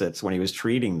corsets when he was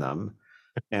treating them.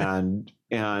 And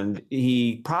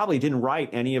he probably didn't write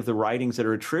any of the writings that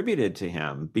are attributed to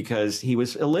him because he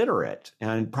was illiterate.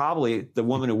 And probably the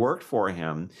woman who worked for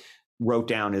him wrote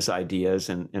down his ideas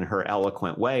in her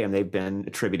eloquent way, and they've been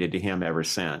attributed to him ever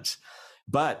since.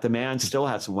 But the man still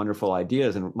had some wonderful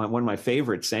ideas. And one of my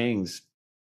favorite sayings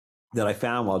that I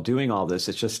found while doing all this,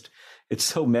 it's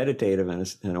so meditative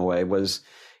in a way, was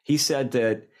he said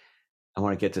that, I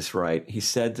want to get this right, he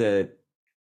said that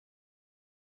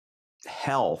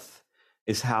health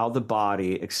is how the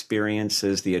body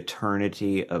experiences the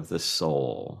eternity of the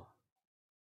soul.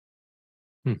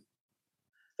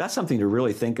 That's something to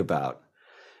really think about.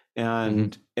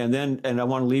 And I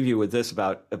want to leave you with this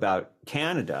about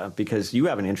Canada, because you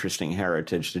have an interesting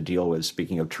heritage to deal with,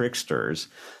 speaking of tricksters,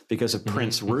 because of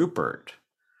Prince Rupert.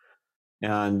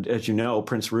 And as you know,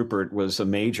 Prince Rupert was a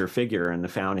major figure in the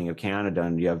founding of Canada,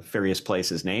 and you have various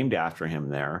places named after him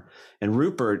there. And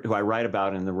Rupert, who I write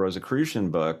about in the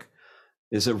Rosicrucian book,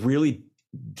 is a really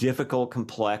difficult,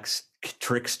 complex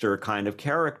trickster kind of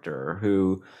character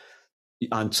who,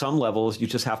 on some levels, you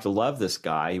just have to love this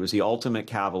guy. He was the ultimate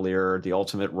cavalier, the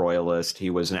ultimate royalist.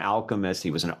 He was an alchemist. He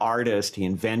was an artist. He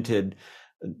invented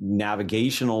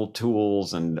navigational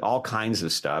tools and all kinds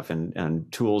of stuff, and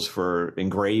tools for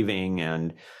engraving.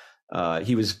 And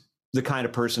he was the kind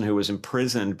of person who was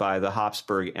imprisoned by the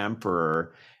Habsburg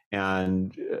emperor,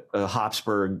 and a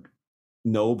Habsburg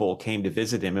noble came to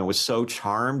visit him and was so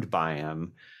charmed by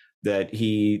him that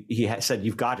he said,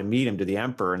 "You've got to meet him," to the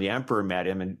emperor. And the emperor met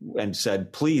him and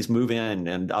said, "Please move in,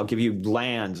 and I'll give you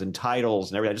lands and titles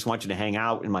and everything. I just want you to hang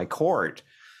out in my court."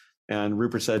 And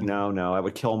Rupert said, no, I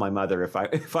would kill my mother if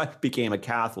I became a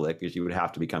Catholic, because you would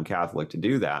have to become Catholic to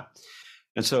do that.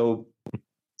 And so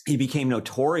he became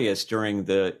notorious during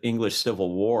the English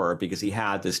Civil War because he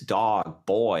had this dog,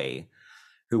 Boy,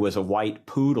 who was a white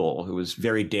poodle, who was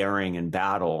very daring in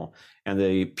battle. And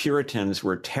the Puritans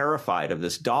were terrified of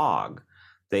this dog.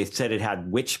 They said it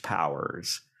had witch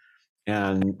powers.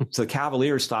 And so the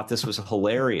Cavaliers thought this was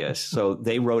hilarious. So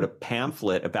they wrote a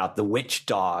pamphlet about the witch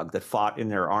dog that fought in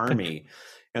their army.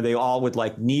 And they all would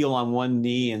like kneel on one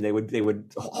knee, and they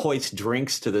would hoist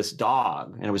drinks to this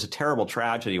dog. And it was a terrible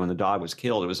tragedy when the dog was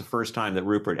killed. It was the first time that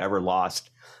Rupert ever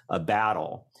lost a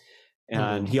battle.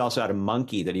 And he also had a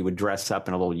monkey that he would dress up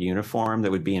in a little uniform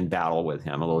that would be in battle with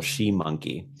him, a little she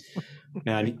monkey.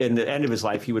 And in the end of his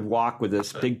life, he would walk with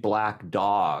this big black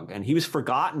dog, and he was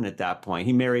forgotten at that point.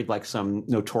 He married like some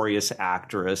notorious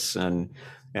actress, and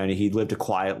he lived a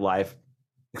quiet life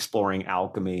exploring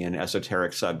alchemy and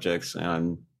esoteric subjects.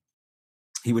 And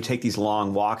he would take these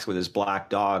long walks with his black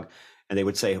dog, and they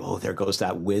would say, "Oh, there goes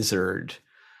that wizard."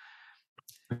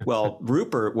 Well,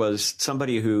 Rupert was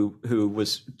somebody who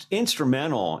was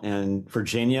instrumental in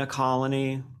Virginia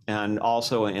colony and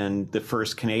also in the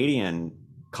first Canadian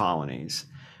colonies.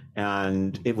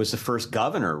 And it was the first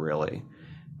governor, really,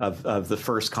 of the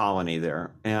first colony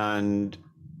there. And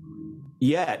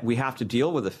yet we have to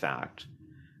deal with the fact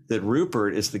that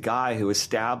Rupert is the guy who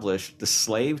established the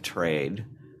slave trade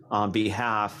on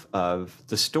behalf of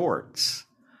the Stuarts.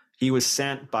 He was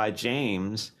sent by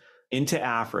James into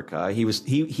Africa.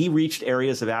 He reached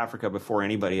areas of Africa before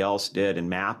anybody else did and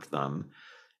mapped them.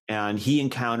 And he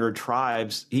encountered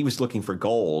tribes. He was looking for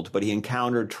gold, but he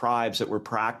encountered tribes that were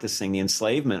practicing the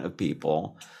enslavement of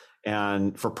people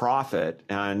and for profit.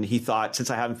 And he thought, since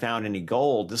I haven't found any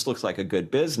gold, this looks like a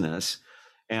good business.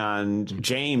 And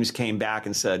James came back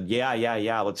and said,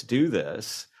 yeah, let's do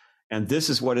this. And this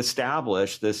is what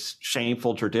established this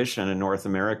shameful tradition in North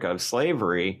America of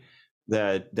slavery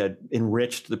that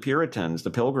enriched the Puritans,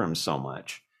 the Pilgrims, so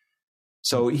much.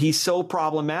 So he's so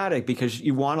problematic because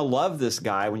you want to love this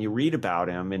guy when you read about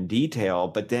him in detail,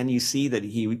 but then you see that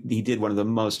he did one of the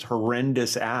most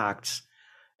horrendous acts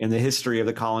in the history of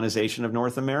the colonization of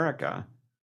North America.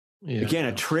 Yeah. Again,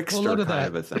 a trickster kind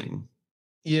of a thing.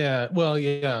 Yeah, well,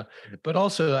 yeah, but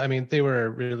also, I mean, they were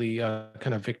really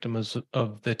kind of victims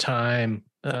of the time.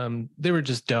 They were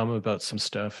just dumb about some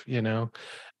stuff, you know.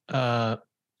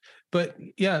 But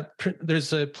yeah,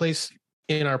 there's a place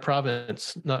in our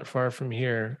province not far from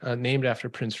here named after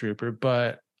Prince Rupert,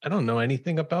 but I don't know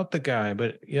anything about the guy.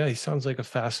 But yeah, he sounds like a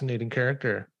fascinating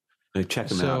character. Check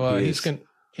him out. He's going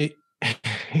to...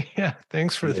 Yeah,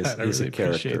 thanks for that. I really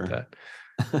appreciate that.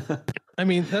 I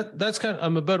mean, that's kind of,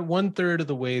 I'm about 1/3 of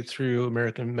the way through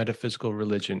American Metaphysical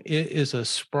Religion. It is a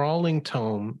sprawling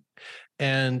tome,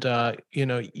 and you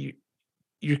know,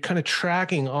 you're kind of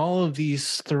tracking all of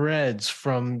these threads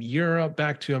from Europe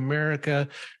back to America.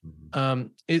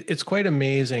 It's quite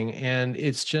amazing, and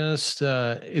it's just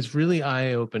it's really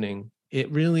eye-opening. It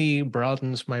really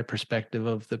broadens my perspective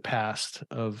of the past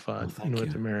of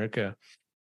North America.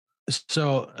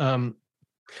 So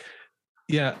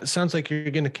yeah, it sounds like you're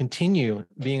going to continue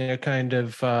being a kind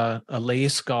of a lay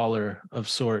scholar of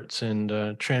sorts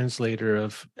and translator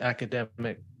of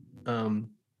academic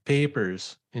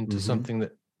papers into something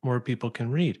that more people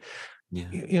can read. Yeah.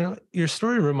 You know, your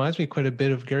story reminds me quite a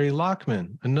bit of Gary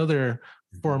Lockman, another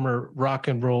former rock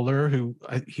and roller who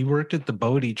he worked at the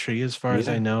Bodhi Tree, as far as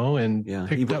I know, and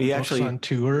picked up books on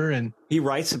tour. And he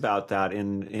writes about that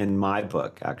in my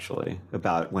book, actually,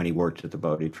 about when he worked at the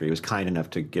Bodhi Tree. He was kind enough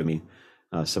to give me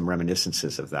some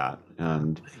reminiscences of that.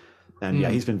 And yeah,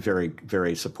 he's been very,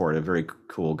 very supportive, very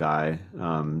cool guy.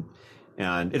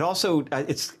 And it also,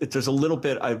 there's a little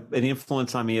bit, an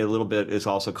influence on me a little bit is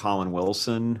also Colin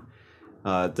Wilson,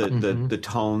 the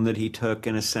tone that he took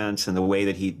in a sense, and the way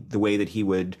that he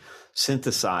would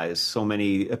synthesize so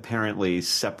many apparently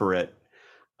separate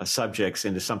subjects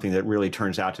into something that really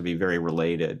turns out to be very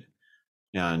related.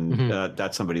 And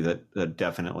that's somebody that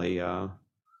definitely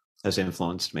has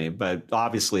influenced me. But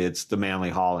obviously, it's the Manly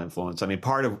Hall influence. I mean,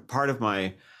 part of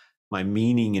my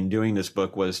meaning in doing this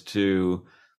book was to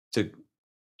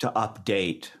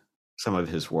update some of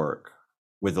his work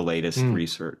with the latest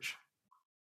research.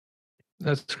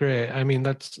 That's great. I mean,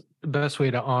 that's the best way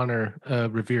to honor a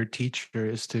revered teacher,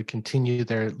 is to continue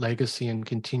their legacy and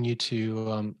continue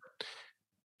to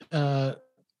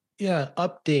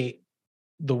update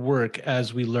the work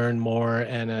as we learn more,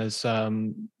 and as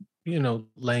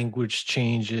language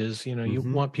changes. You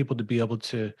want people to be able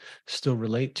to still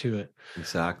relate to it.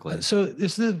 Exactly. So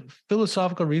is the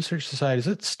Philosophical Research Society, is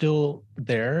it still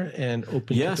there and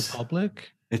open to the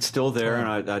public? It's still there,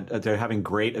 and they're having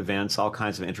great events, all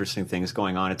kinds of interesting things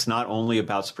going on. It's not only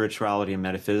about spirituality and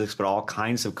metaphysics, but all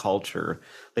kinds of culture.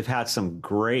 They've had some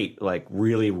great, like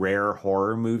really rare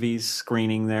horror movies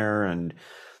screening there, and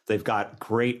they've got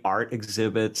great art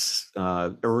exhibits,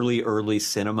 early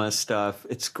cinema stuff.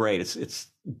 It's great. It's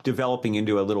developing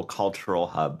into a little cultural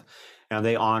hub, and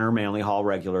they honor Manly Hall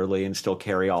regularly and still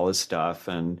carry all his stuff,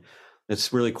 and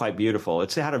it's really quite beautiful.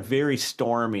 It's had a very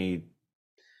stormy,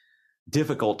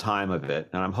 difficult time of it,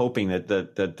 and I'm hoping that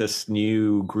this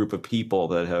new group of people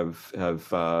that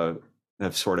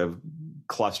have sort of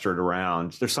clustered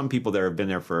around. There's some people that have been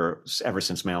there ever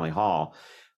since Manly Hall,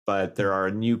 but there are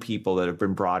new people that have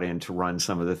been brought in to run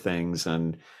some of the things,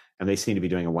 and they seem to be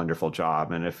doing a wonderful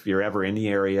job. And if you're ever in the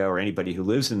area, or anybody who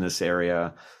lives in this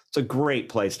area, it's a great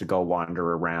place to go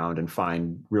wander around and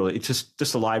find really, it's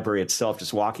just the library itself,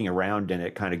 just walking around in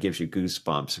it kind of gives you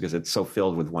goosebumps because it's so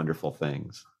filled with wonderful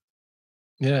things.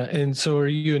 Yeah. And so are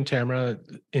you and Tamara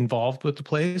involved with the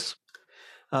place?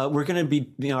 We're going to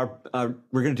be, we're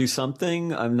going to do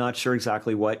something. I'm not sure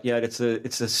exactly what yet. It's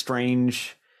a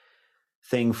strange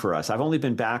thing for us. I've only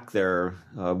been back there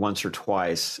once or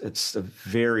twice. It's a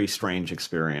very strange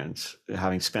experience,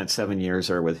 having spent 7 years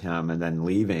there with him and then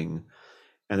leaving.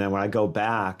 And then when I go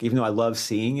back, even though I love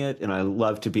seeing it and I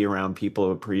love to be around people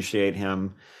who appreciate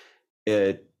him,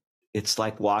 it's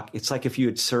like if you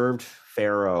had served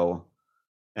Pharaoh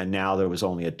and now there was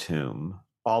only a tomb.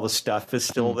 All the stuff is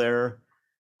still there,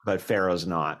 but Pharaoh's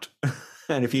not.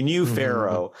 And if you knew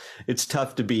Pharaoh, it's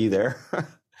tough to be there.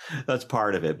 That's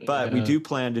part of it. But we do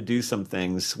plan to do some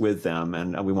things with them,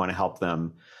 and we want to help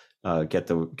them get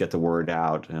the word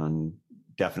out, and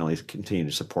definitely continue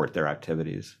to support their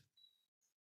activities.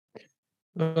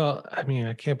 Well, I mean,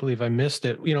 I can't believe I missed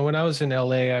it. When I was in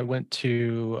LA, I went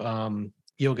to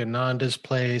Yogananda's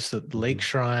place, the Lake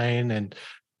Shrine, and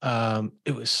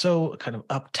it was so kind of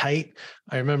uptight.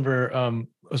 I remember I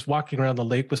was walking around the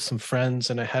lake with some friends,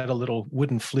 and I had a little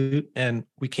wooden flute, and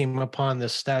we came upon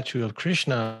this statue of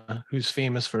Krishna, who's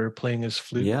famous for playing his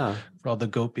flute for all the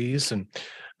gopis and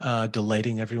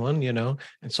delighting everyone, And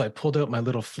so I pulled out my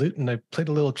little flute and I played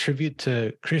a little tribute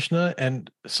to Krishna, and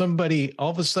somebody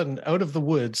all of a sudden out of the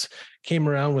woods came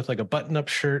around with like a button-up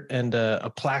shirt and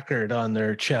a placard on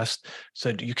their chest,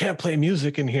 said, "You can't play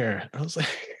music in here." I was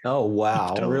like, "Oh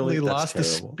wow, totally really? That's lost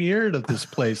terrible. The spirit of this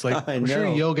place." Like, I'm sure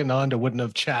Yogananda wouldn't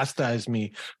have chastised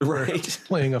me for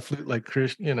playing a flute like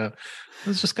Krishna. It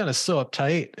was just kind of so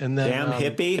uptight. And then damn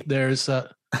hippie. There's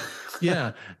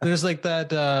there's like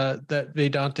that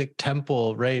Vedantic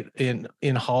temple right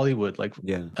in Hollywood,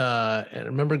 and I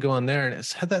remember going there, and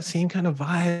it's had that same kind of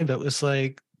vibe. It was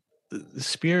like the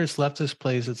spirits left this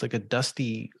place. It's like a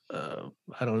dusty, I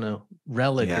don't know,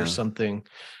 relic or something.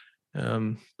 I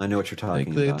know what you're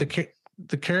talking about.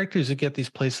 The characters that get these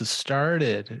places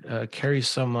started carry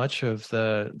so much of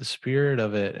the spirit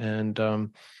of it, and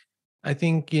I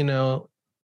think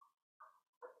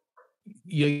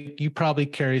you probably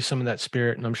carry some of that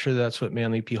spirit, and I'm sure that's what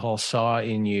Manly P. Hall saw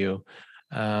in you.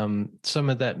 Some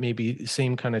of that maybe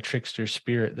same kind of trickster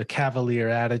spirit, the cavalier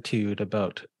attitude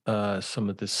about some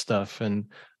of this stuff, and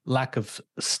lack of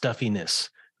stuffiness,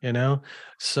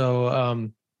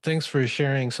 So thanks for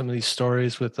sharing some of these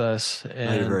stories with us,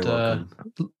 and you're very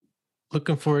welcome.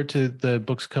 Looking forward to the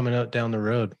books coming out down the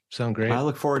road. Sound great. I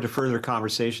look forward to further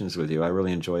conversations with you. I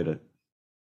really enjoyed it.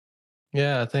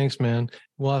 Yeah, thanks, man.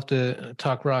 We'll have to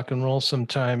talk rock and roll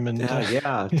sometime. And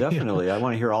definitely. I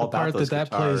want to hear all about those guitars.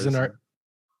 That plays in our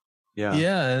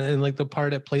and like the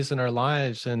part it plays in our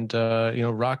lives. And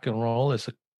rock and roll is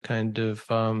a kind of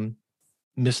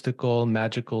mystical,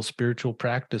 magical, spiritual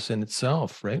practice in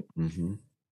itself, right?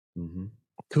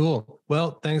 Cool.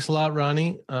 Well, thanks a lot,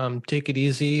 Ronnie. Take it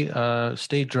easy.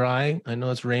 Stay dry. I know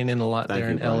it's raining a lot Thank there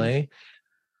you, in Brian. LA.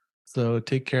 So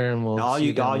take care and we'll All see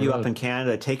you down the you up road. in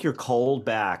Canada, take your cold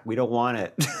back. We don't want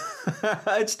it.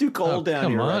 It's too Oh, cold down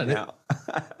come here right on. now.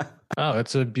 Oh,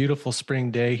 it's a beautiful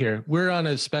spring day here. We're on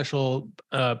a special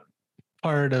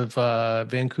part of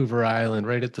Vancouver Island,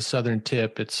 right at the southern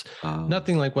tip. It's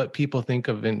nothing like what people think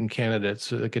of in Canada.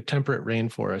 It's like a temperate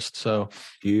rainforest. So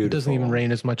it doesn't even Beautiful.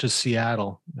 rain as much as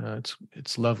Seattle.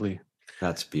 It's lovely.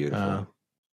 That's beautiful.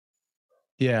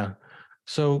 Yeah.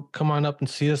 So come on up and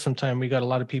see us sometime. We got a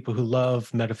lot of people who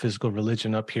love metaphysical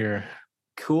religion up here.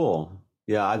 Cool.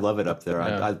 Yeah, I love it up there.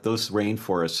 Yeah. Those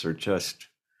rainforests are just,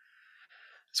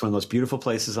 it's one of those beautiful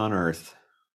places on earth.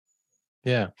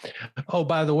 Yeah. Oh,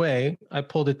 by the way, I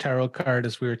pulled a tarot card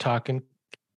as we were talking.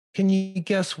 Can you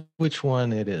guess which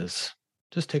one it is?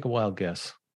 Just take a wild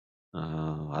guess.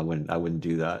 I wouldn't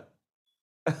do that.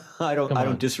 I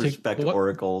don't disrespect what,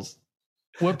 oracles.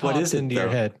 What popped is it, into your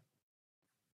though? head?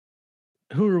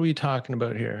 Who are we talking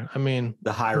about here? I mean,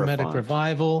 The Hermetic Hierophant.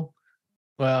 Revival.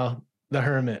 Well, the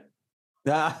Hermit.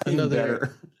 Another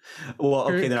better. Well,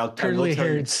 okay, then I will tell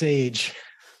you. Sage.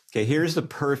 Okay, here's the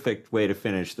perfect way to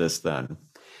finish this then.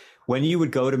 When you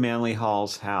would go to Manly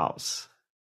Hall's house,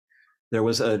 there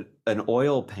was an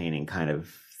oil painting kind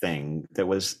of thing that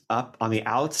was up on the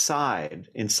outside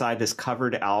inside this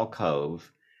covered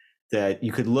alcove that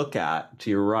you could look at to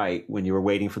your right when you were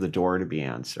waiting for the door to be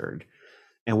answered.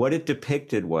 And what it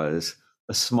depicted was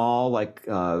a small, like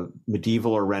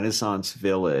medieval or Renaissance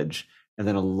village, and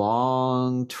then a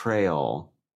long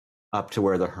trail up to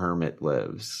where the hermit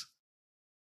lives.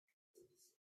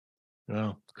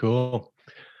 Oh, cool.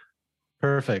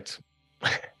 Perfect.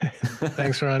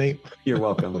 Thanks, Ronnie. You're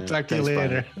welcome. We'll talk to you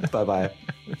later. Bye-bye.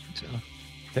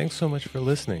 Thanks so much for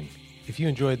listening. If you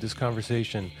enjoyed this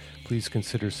conversation, please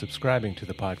consider subscribing to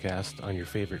the podcast on your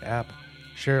favorite app,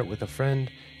 share it with a friend,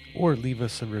 or leave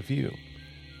us a review.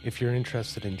 If you're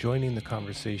interested in joining the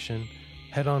conversation,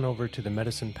 head on over to the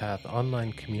Medicine Path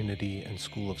online community and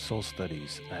School of Soul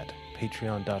Studies at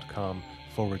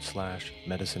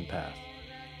patreon.com/Medicine Path.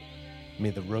 May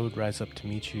the road rise up to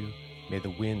meet you. May the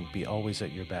wind be always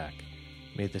at your back.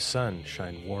 May the sun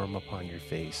shine warm upon your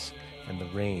face and the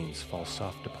rains fall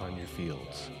soft upon your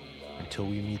fields. Until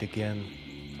we meet again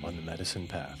on the Medicine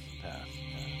Path.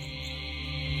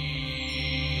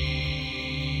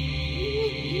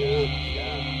 Yeah.